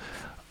kingdom,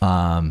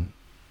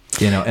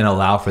 and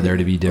allow for there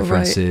to be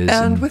differences. Right.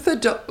 And with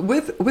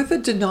a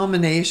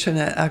denomination,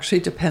 it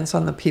actually depends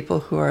on the people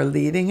who are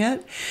leading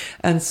it.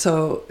 And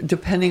so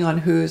depending on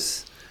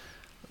who's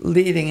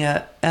leading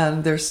it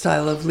and their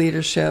style of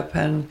leadership,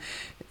 and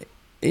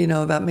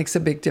that makes a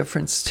big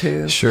difference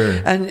too.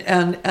 Sure.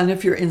 And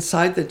if you're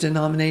inside the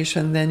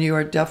denomination, then you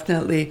are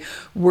definitely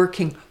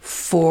working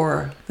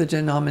for the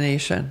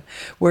denomination.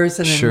 Whereas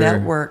in a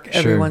network,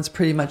 everyone's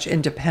pretty much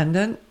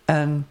independent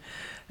and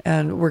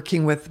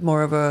working with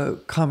more of a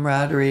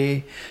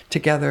camaraderie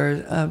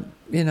together.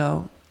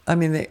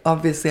 They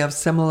obviously have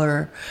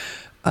similar,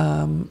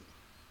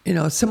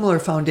 similar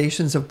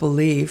foundations of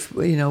belief,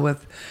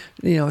 with,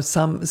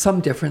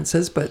 some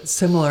differences, but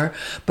similar.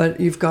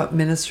 But you've got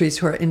ministries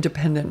who are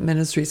independent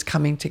ministries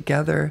coming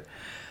together,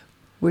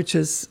 which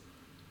is,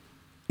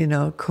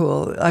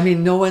 cool.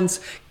 No one's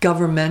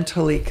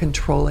governmentally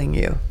controlling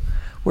you.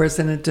 Whereas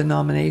in a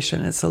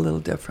denomination, it's a little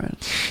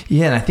different.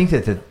 Yeah, and I think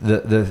that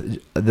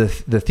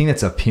the thing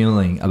that's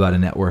appealing about a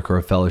network or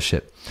a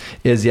fellowship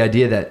is the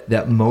idea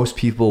that most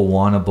people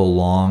want to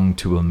belong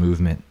to a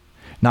movement,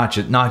 not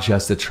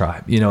just a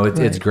tribe.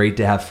 It's great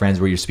to have friends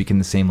where you're speaking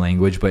the same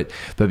language, but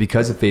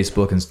because of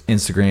Facebook and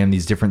Instagram,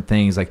 these different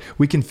things, like,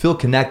 we can feel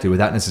connected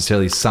without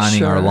necessarily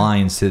signing our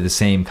lines to the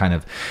same kind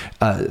of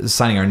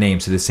signing our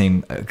names to the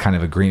same kind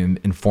of agreement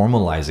and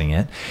formalizing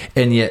it.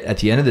 And yet at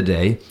the end of the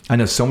day, I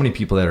know so many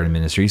people that are in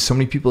ministry, so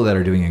many people that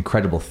are doing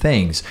incredible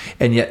things,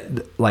 and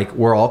yet, like,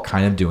 we're all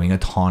kind of doing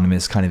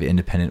autonomous, kind of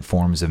independent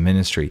forms of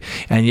ministry.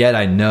 And yet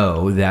I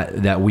know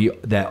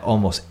that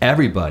almost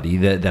everybody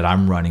that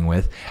I'm running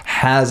with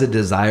has a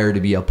desire to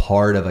be a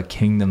part of a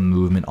kingdom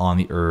movement on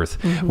the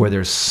earth, where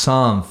there's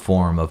some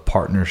form of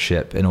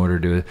partnership in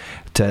order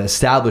to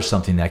establish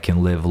something that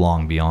can live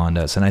long beyond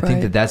us. And I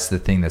think that that's the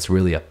thing that's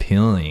really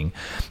appealing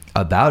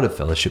about a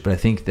fellowship. But I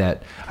think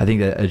that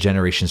a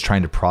generation is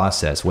trying to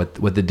process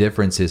what the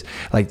difference is.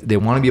 Like, they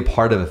want to be a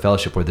part of a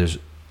fellowship where there's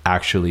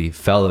actually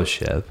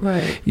fellowship,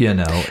 right?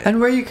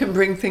 And where you can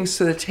bring things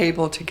to the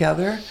table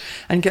together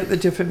and get the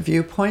different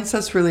viewpoints.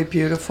 That's really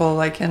beautiful.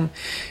 Like in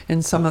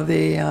some of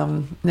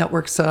the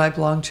networks that I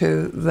belong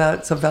to,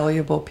 that's a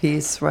valuable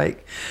piece, right?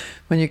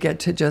 When you get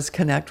to just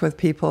connect with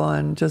people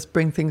and just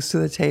bring things to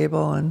the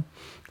table and,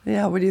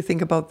 yeah, what do you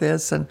think about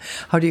this? And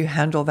how do you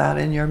handle that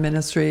in your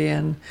ministry?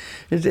 And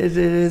it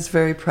is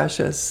very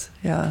precious.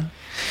 Yeah.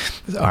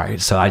 All right.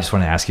 So I just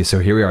want to ask you, so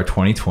here we are,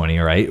 2020,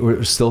 right?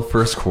 We're still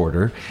first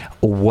quarter.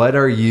 What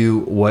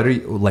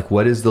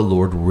is the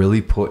Lord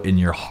really put in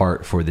your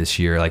heart for this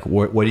year? Like,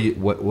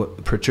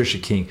 what Patricia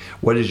King,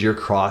 what is your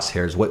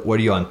crosshairs? What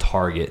are you on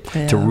target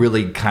to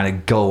really kind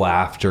of go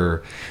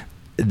after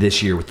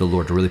this year with the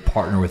Lord, to really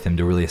partner with him,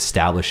 to really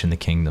establish in the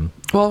kingdom?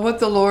 Well, what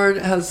the Lord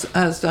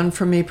has done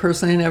for me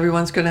personally, and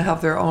everyone's going to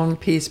have their own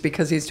piece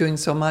because he's doing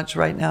so much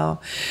right now.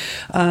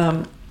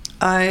 I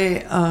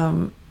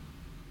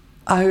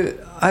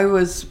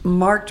was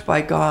marked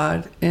by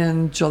God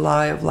in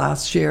July of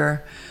last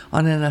year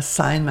on an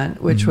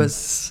assignment, which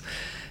was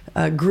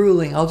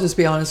grueling. I'll just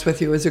be honest with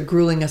you. It was a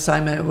grueling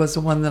assignment. It was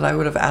the one that I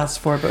would have asked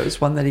for, but it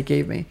was one that he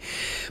gave me.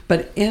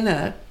 But in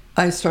it,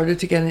 I started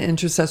to get an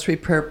intercessory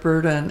prayer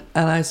burden,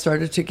 and I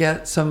started to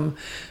get some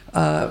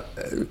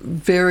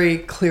very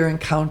clear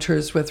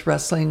encounters with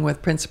wrestling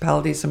with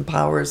principalities and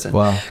powers. And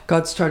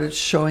God started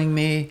showing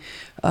me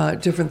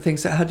different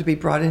things that had to be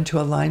brought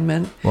into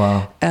alignment.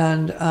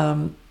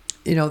 And,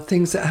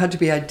 things that had to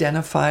be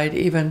identified,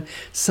 even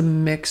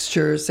some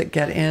mixtures that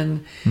get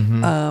in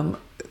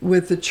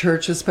with the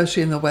church,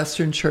 especially in the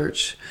Western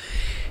church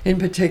in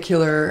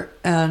particular,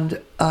 and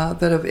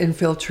that have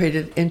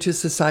infiltrated into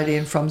society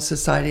and from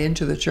society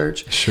into the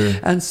church. Sure.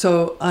 And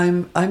so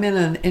I'm in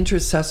an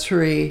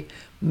intercessory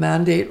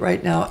mandate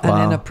right now,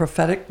 and in a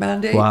prophetic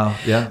mandate. Wow.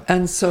 Yeah.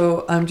 And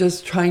so I'm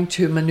just trying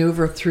to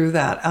maneuver through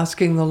that,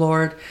 asking the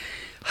Lord,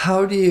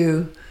 how do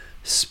you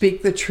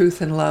speak the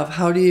truth in love?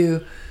 How do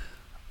you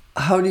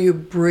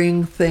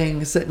bring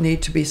things that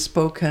need to be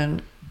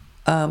spoken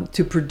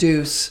to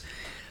produce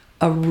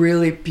a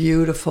really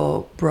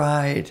beautiful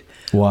bride?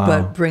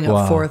 But bring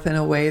it forth in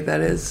a way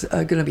that is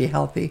going to be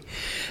healthy.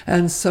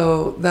 And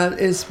so that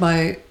is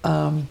my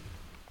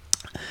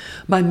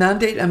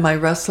mandate and my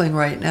wrestling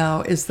right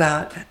now is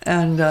that.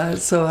 And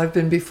so I've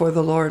been before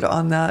the Lord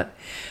on that,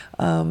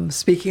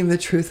 speaking the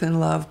truth in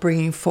love,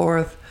 bringing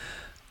forth.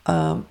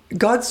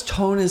 God's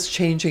tone is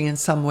changing in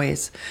some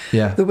ways.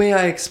 Yeah. The way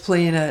I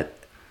explain it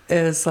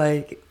is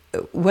like,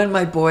 when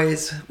my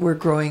boys were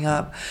growing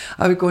up,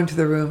 I would go into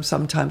the room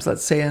sometimes,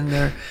 let's say,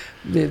 and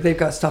they've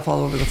got stuff all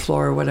over the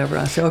floor or whatever.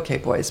 And I say, okay,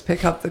 boys,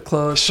 pick up the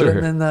clothes, put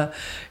them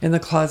in the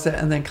closet,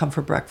 and then come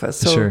for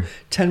breakfast. So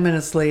 10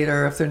 minutes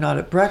later, if they're not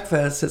at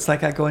breakfast, it's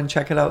like I go and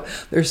check it out.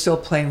 They're still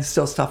playing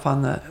stuff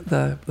on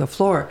the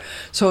floor.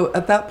 So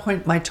at that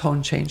point, my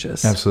tone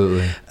changes.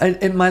 Absolutely.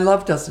 And my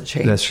love doesn't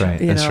change. That's right.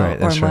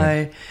 That's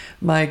right.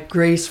 My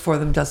grace for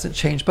them doesn't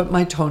change, but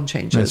my tone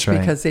changes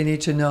because they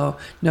need to know,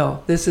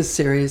 no, this is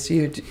serious.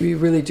 You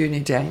really do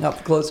need to hang up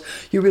the clothes.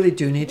 You really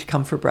do need to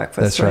come for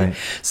breakfast. That's right.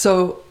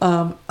 So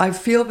I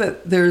feel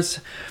that there's,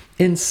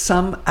 in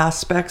some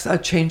aspects, a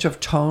change of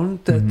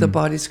tone that the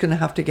body's going to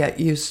have to get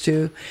used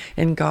to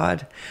in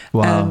God.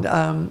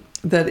 And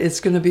that it's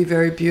going to be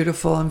very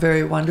beautiful and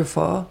very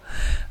wonderful.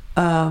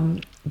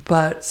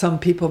 But some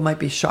people might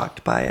be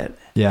shocked by it.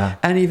 Yeah.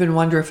 And even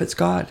wonder if it's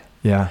God.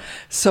 Yeah.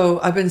 So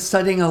I've been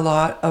studying a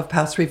lot of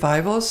past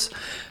revivals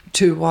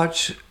to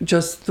watch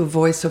just the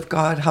voice of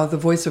God, how the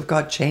voice of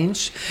God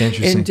changed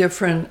in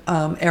different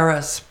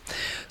eras.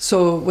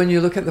 So when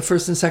you look at the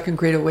first and second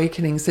great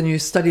awakenings and you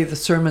study the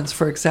sermons,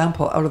 for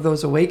example, out of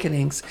those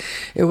awakenings,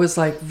 it was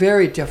like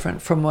very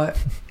different from what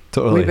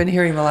we've been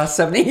hearing the last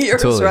 70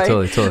 years, right?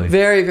 Totally.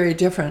 Very, very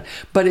different.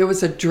 But it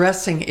was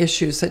addressing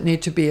issues that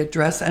need to be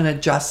addressed and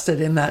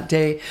adjusted in that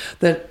day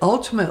that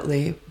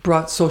ultimately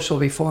brought social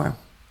reform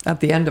at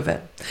the end of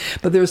it.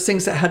 But there was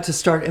things that had to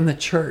start in the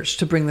church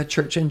to bring the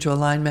church into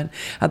alignment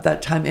at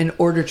that time in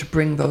order to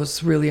bring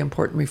those really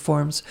important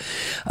reforms.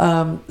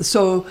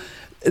 So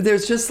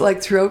there's just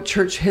like throughout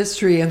church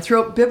history and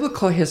throughout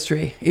biblical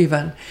history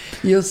even,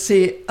 you'll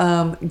see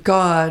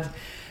God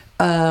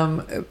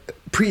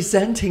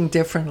presenting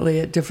differently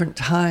at different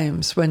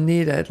times when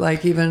needed.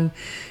 Like even,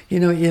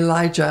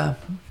 Elijah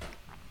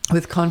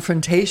with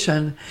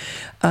confrontation.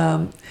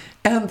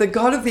 And the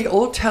God of the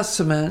Old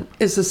Testament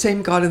is the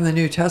same God in the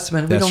New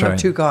Testament. We don't have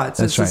two gods.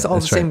 It's all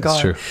the same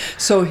God.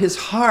 So his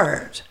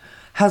heart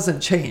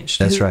hasn't changed.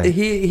 That's right.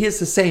 He is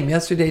the same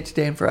yesterday,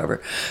 today, and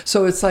forever.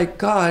 So it's like,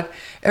 God,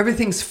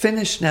 everything's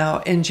finished now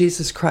in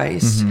Jesus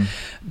Christ.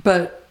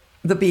 But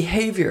the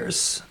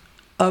behaviors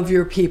of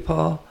your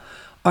people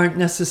aren't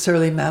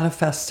necessarily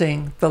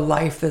manifesting the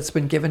life that's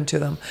been given to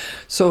them.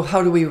 So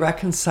how do we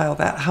reconcile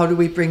that? How do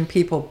we bring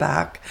people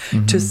back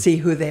to see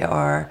who they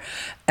are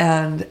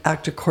and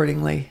act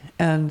accordingly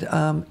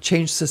and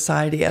change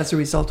society as a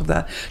result of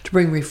that, to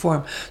bring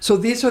reform? So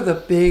these are the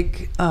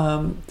big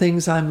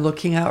things I'm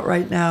looking at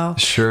right now.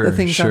 Sure, the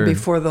things sure. I'm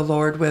before the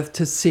Lord with,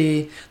 to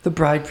see the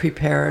bride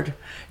prepared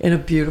in a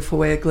beautiful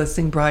way, a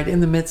glistening bride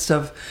in the midst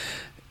of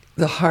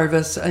the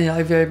harvest.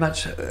 I very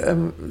much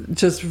am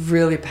just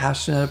really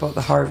passionate about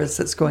the harvest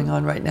that's going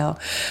on right now,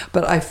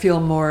 but I feel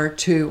more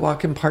to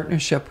walk in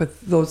partnership with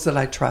those that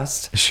I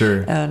trust.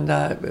 Sure.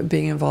 And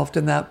being involved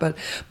in that. But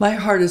my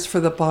heart is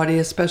for the body,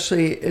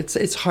 especially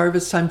it's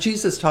harvest time.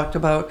 Jesus talked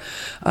about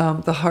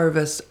the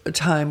harvest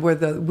time where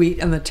the wheat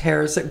and the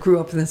tares that grew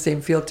up in the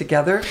same field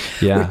together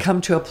would come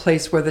to a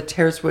place where the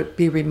tares would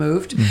be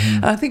removed.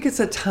 And I think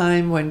it's a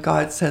time when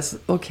God says,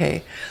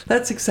 okay,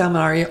 let's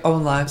examine our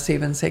own lives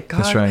even, say, God,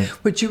 That's right.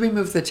 Would you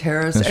remove the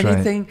tares? That's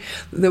Anything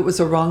that was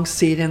a wrong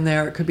seed in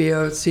there? It could be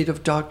a seed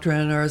of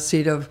doctrine or a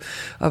seed of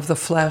the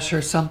flesh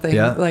or something.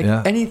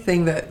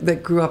 Anything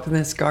that grew up in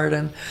this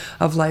garden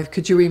of life.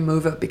 Could you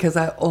remove it? Because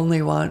I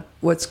only want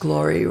what's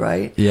glory,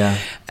 right? Yeah.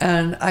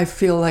 And I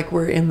feel like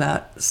we're in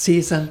that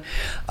season.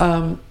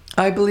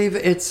 I believe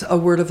it's a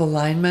word of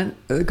alignment.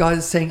 God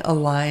is saying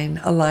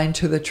align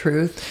to the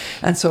truth.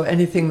 And so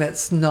anything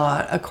that's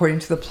not according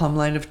to the plumb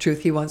line of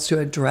truth, he wants to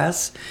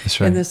address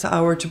in this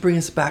hour to bring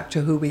us back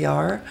to who we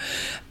are.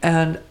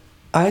 And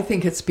I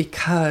think it's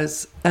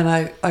because, and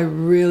I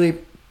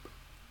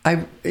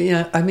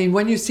mean,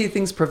 when you see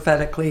things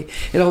prophetically,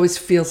 it always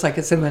feels like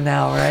it's in the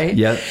now, right?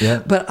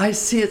 Yeah. But I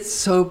see it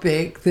so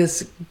big,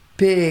 this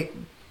big,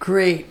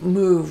 great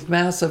move,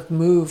 massive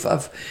move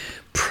of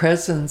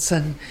presence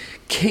and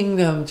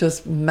kingdom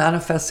just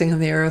manifesting in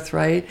the earth,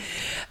 right?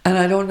 And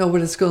I don't know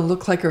what it's going to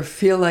look like or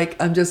feel like.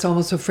 I'm just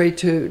almost afraid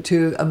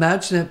to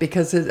imagine it,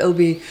 because it'll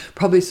be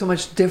probably so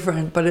much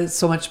different, but it's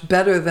so much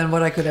better than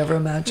what I could ever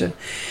imagine.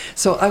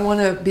 So I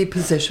want to be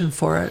positioned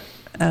for it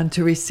and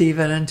to receive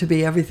it and to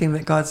be everything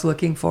that God's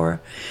looking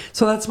for.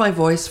 So that's my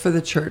voice for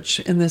the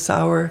church in this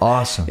hour.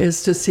 Awesome.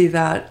 Is to see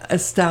that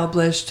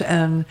established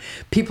and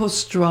people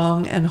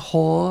strong and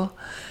whole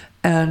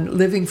and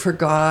living for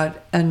God,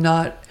 and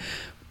not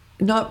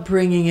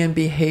bringing in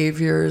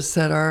behaviors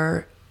that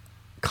are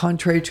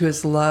contrary to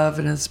his love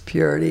and his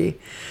purity.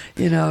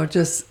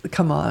 Just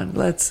come on,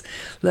 let's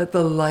let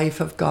the life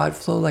of God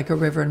flow like a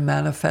river and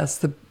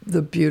manifest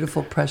the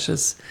beautiful,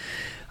 precious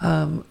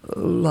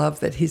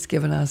love that he's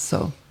given us.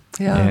 So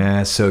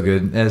yeah, so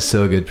good. That's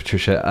so good,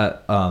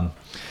 Patricia.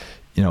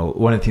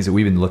 One of the things that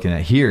we've been looking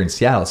at here in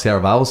Seattle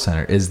Bible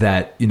Center, is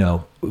that,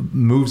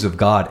 moves of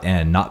God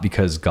end not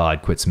because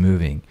God quits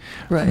moving.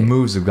 Right.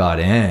 Moves of God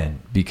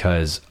end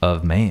because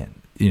of man.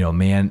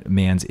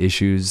 Man's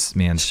issues,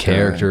 man's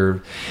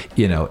character,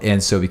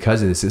 and so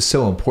because of this, it's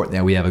so important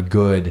that we have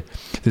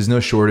there's no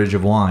shortage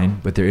of wine,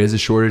 but there is a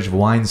shortage of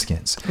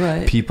wineskins.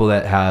 Right. People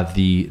that have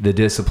the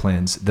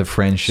disciplines, the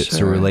friendships,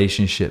 the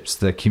relationships,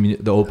 the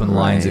open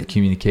lines of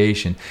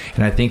communication.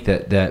 And I think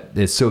that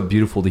it's so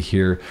beautiful to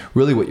hear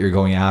really what you're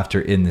going after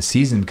in the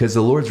season, because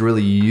the Lord's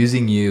really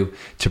using you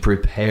to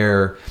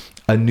prepare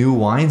a new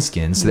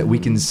wineskin so that we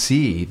can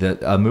see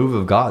that a move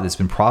of God that's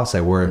been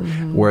prophesied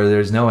where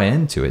there's no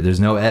end to it. It's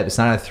not a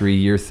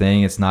 3-year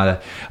thing. It's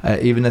not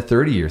even a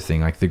 30-year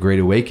thing like the Great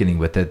Awakening,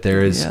 but that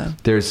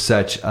there's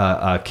such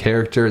a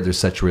character, there's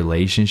such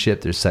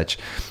relationship, there's such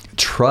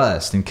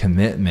trust and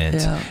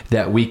commitment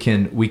that we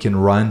can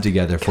run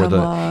together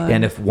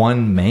and if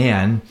one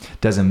man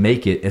doesn't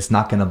make it, it's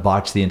not going to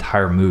botch the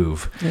entire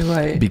move,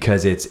 right?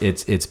 Because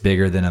it's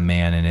bigger than a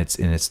man, and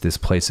it's this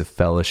place of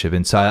fellowship.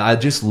 And so I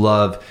just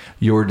love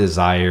your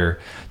desire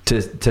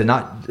to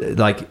not,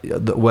 like,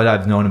 what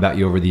I've known about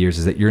you over the years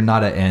is that you're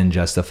not an end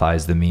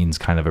justifies the means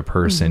kind of a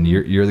person.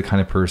 You're the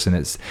kind of person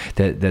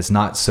that's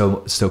not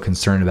so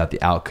concerned about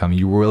the outcome.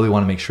 You really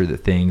want to make sure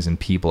that things and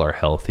people are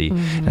healthy.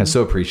 And I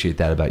so appreciate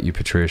that about you,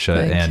 Patricia.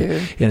 Thank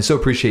you. And I so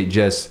appreciate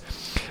just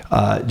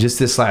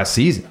this last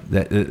season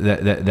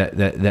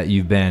that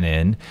you've been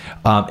in,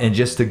 and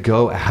just to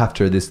go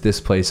after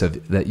this place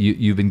of that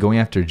you've been going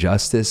after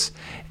justice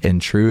and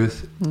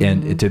truth,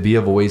 and to be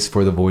a voice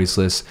for the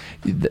voiceless.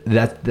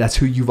 That's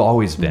who you've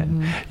always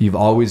been. You've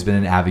always been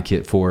an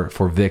advocate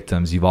for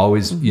victims. You've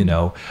always,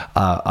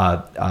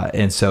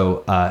 and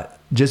so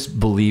just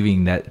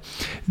believing that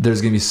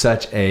there's going to be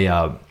such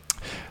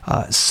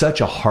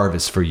a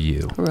harvest for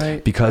you,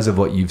 right? Because of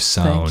what you've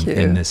sown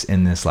in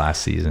this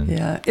last season.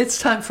 Yeah, it's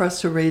time for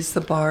us to raise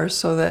the bar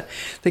so that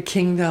the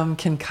kingdom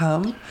can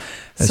come.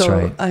 That's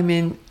right. I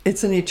mean,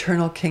 it's an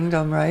eternal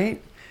kingdom,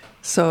 right?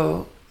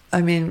 So,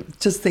 I mean,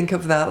 just think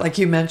of that, like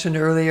you mentioned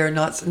earlier,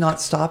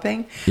 not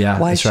stopping. Yeah.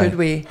 Why should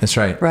we? That's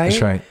right. Right.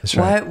 That's right. That's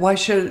right. Why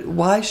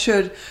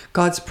should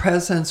God's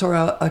presence or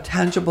a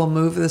tangible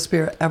move of the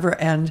Spirit ever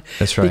end?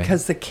 That's right.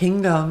 Because the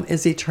kingdom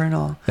is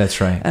eternal. That's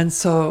right. And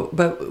so,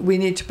 but we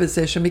need to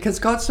position, because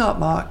God's not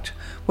mocked.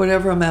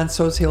 Whatever a man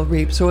sows, he'll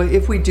reap. So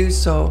if we do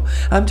so,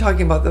 I'm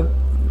talking about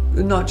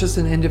not just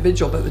an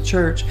individual, but the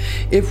church.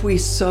 If we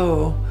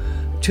sow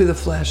to the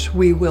flesh,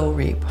 we will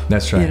reap.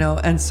 That's right.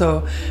 And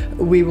so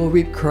we will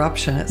reap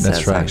corruption, it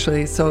says, right.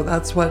 actually. So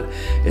that's what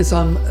is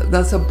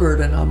that's a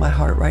burden on my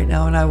heart right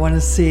now. And I want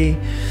to see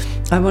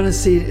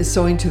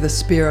sowing to the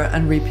Spirit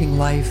and reaping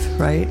life,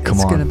 right?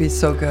 It's going to be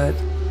so good.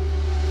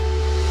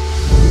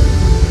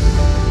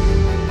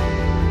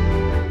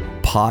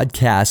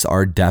 Podcasts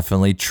are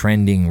definitely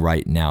trending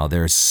right now.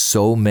 There are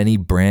so many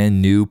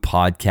brand new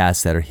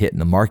podcasts that are hitting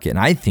the market. And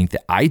I think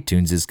that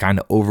iTunes is kind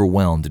of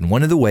overwhelmed. And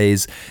one of the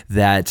ways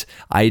that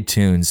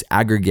iTunes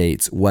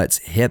aggregates what's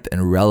hip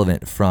and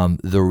relevant from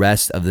the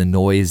rest of the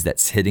noise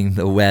that's hitting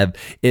the web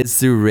is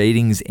through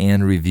ratings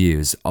and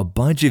reviews. A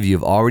bunch of you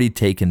have already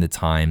taken the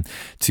time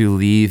to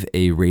leave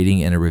a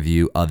rating and a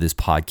review of this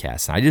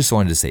podcast. And I just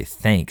wanted to say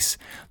thanks.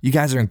 You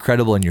guys are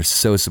incredible and you're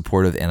so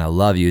supportive, and I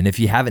love you. And if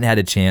you haven't had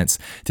a chance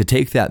to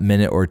take that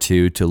minute or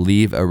two to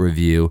leave a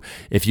review,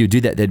 if you do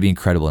that, that'd be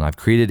incredible. And I've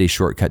created a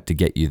shortcut to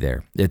get you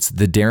there. It's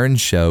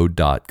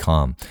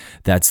thedarrenshow.com.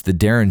 That's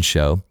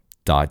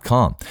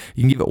thedarrenshow.com.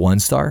 You can give it 1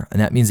 star,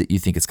 and that means that you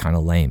think it's kind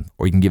of lame.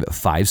 Or you can give it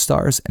 5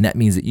 stars, and that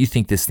means that you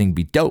think this thing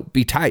be dope,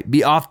 be tight,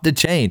 be off the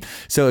chain.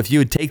 So if you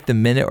would take the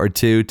minute or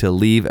two to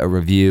leave a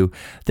review,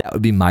 that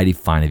would be mighty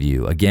fine of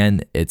you.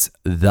 Again, it's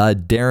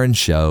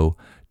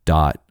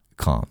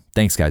thedarrenshow.com.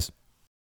 Thanks, guys.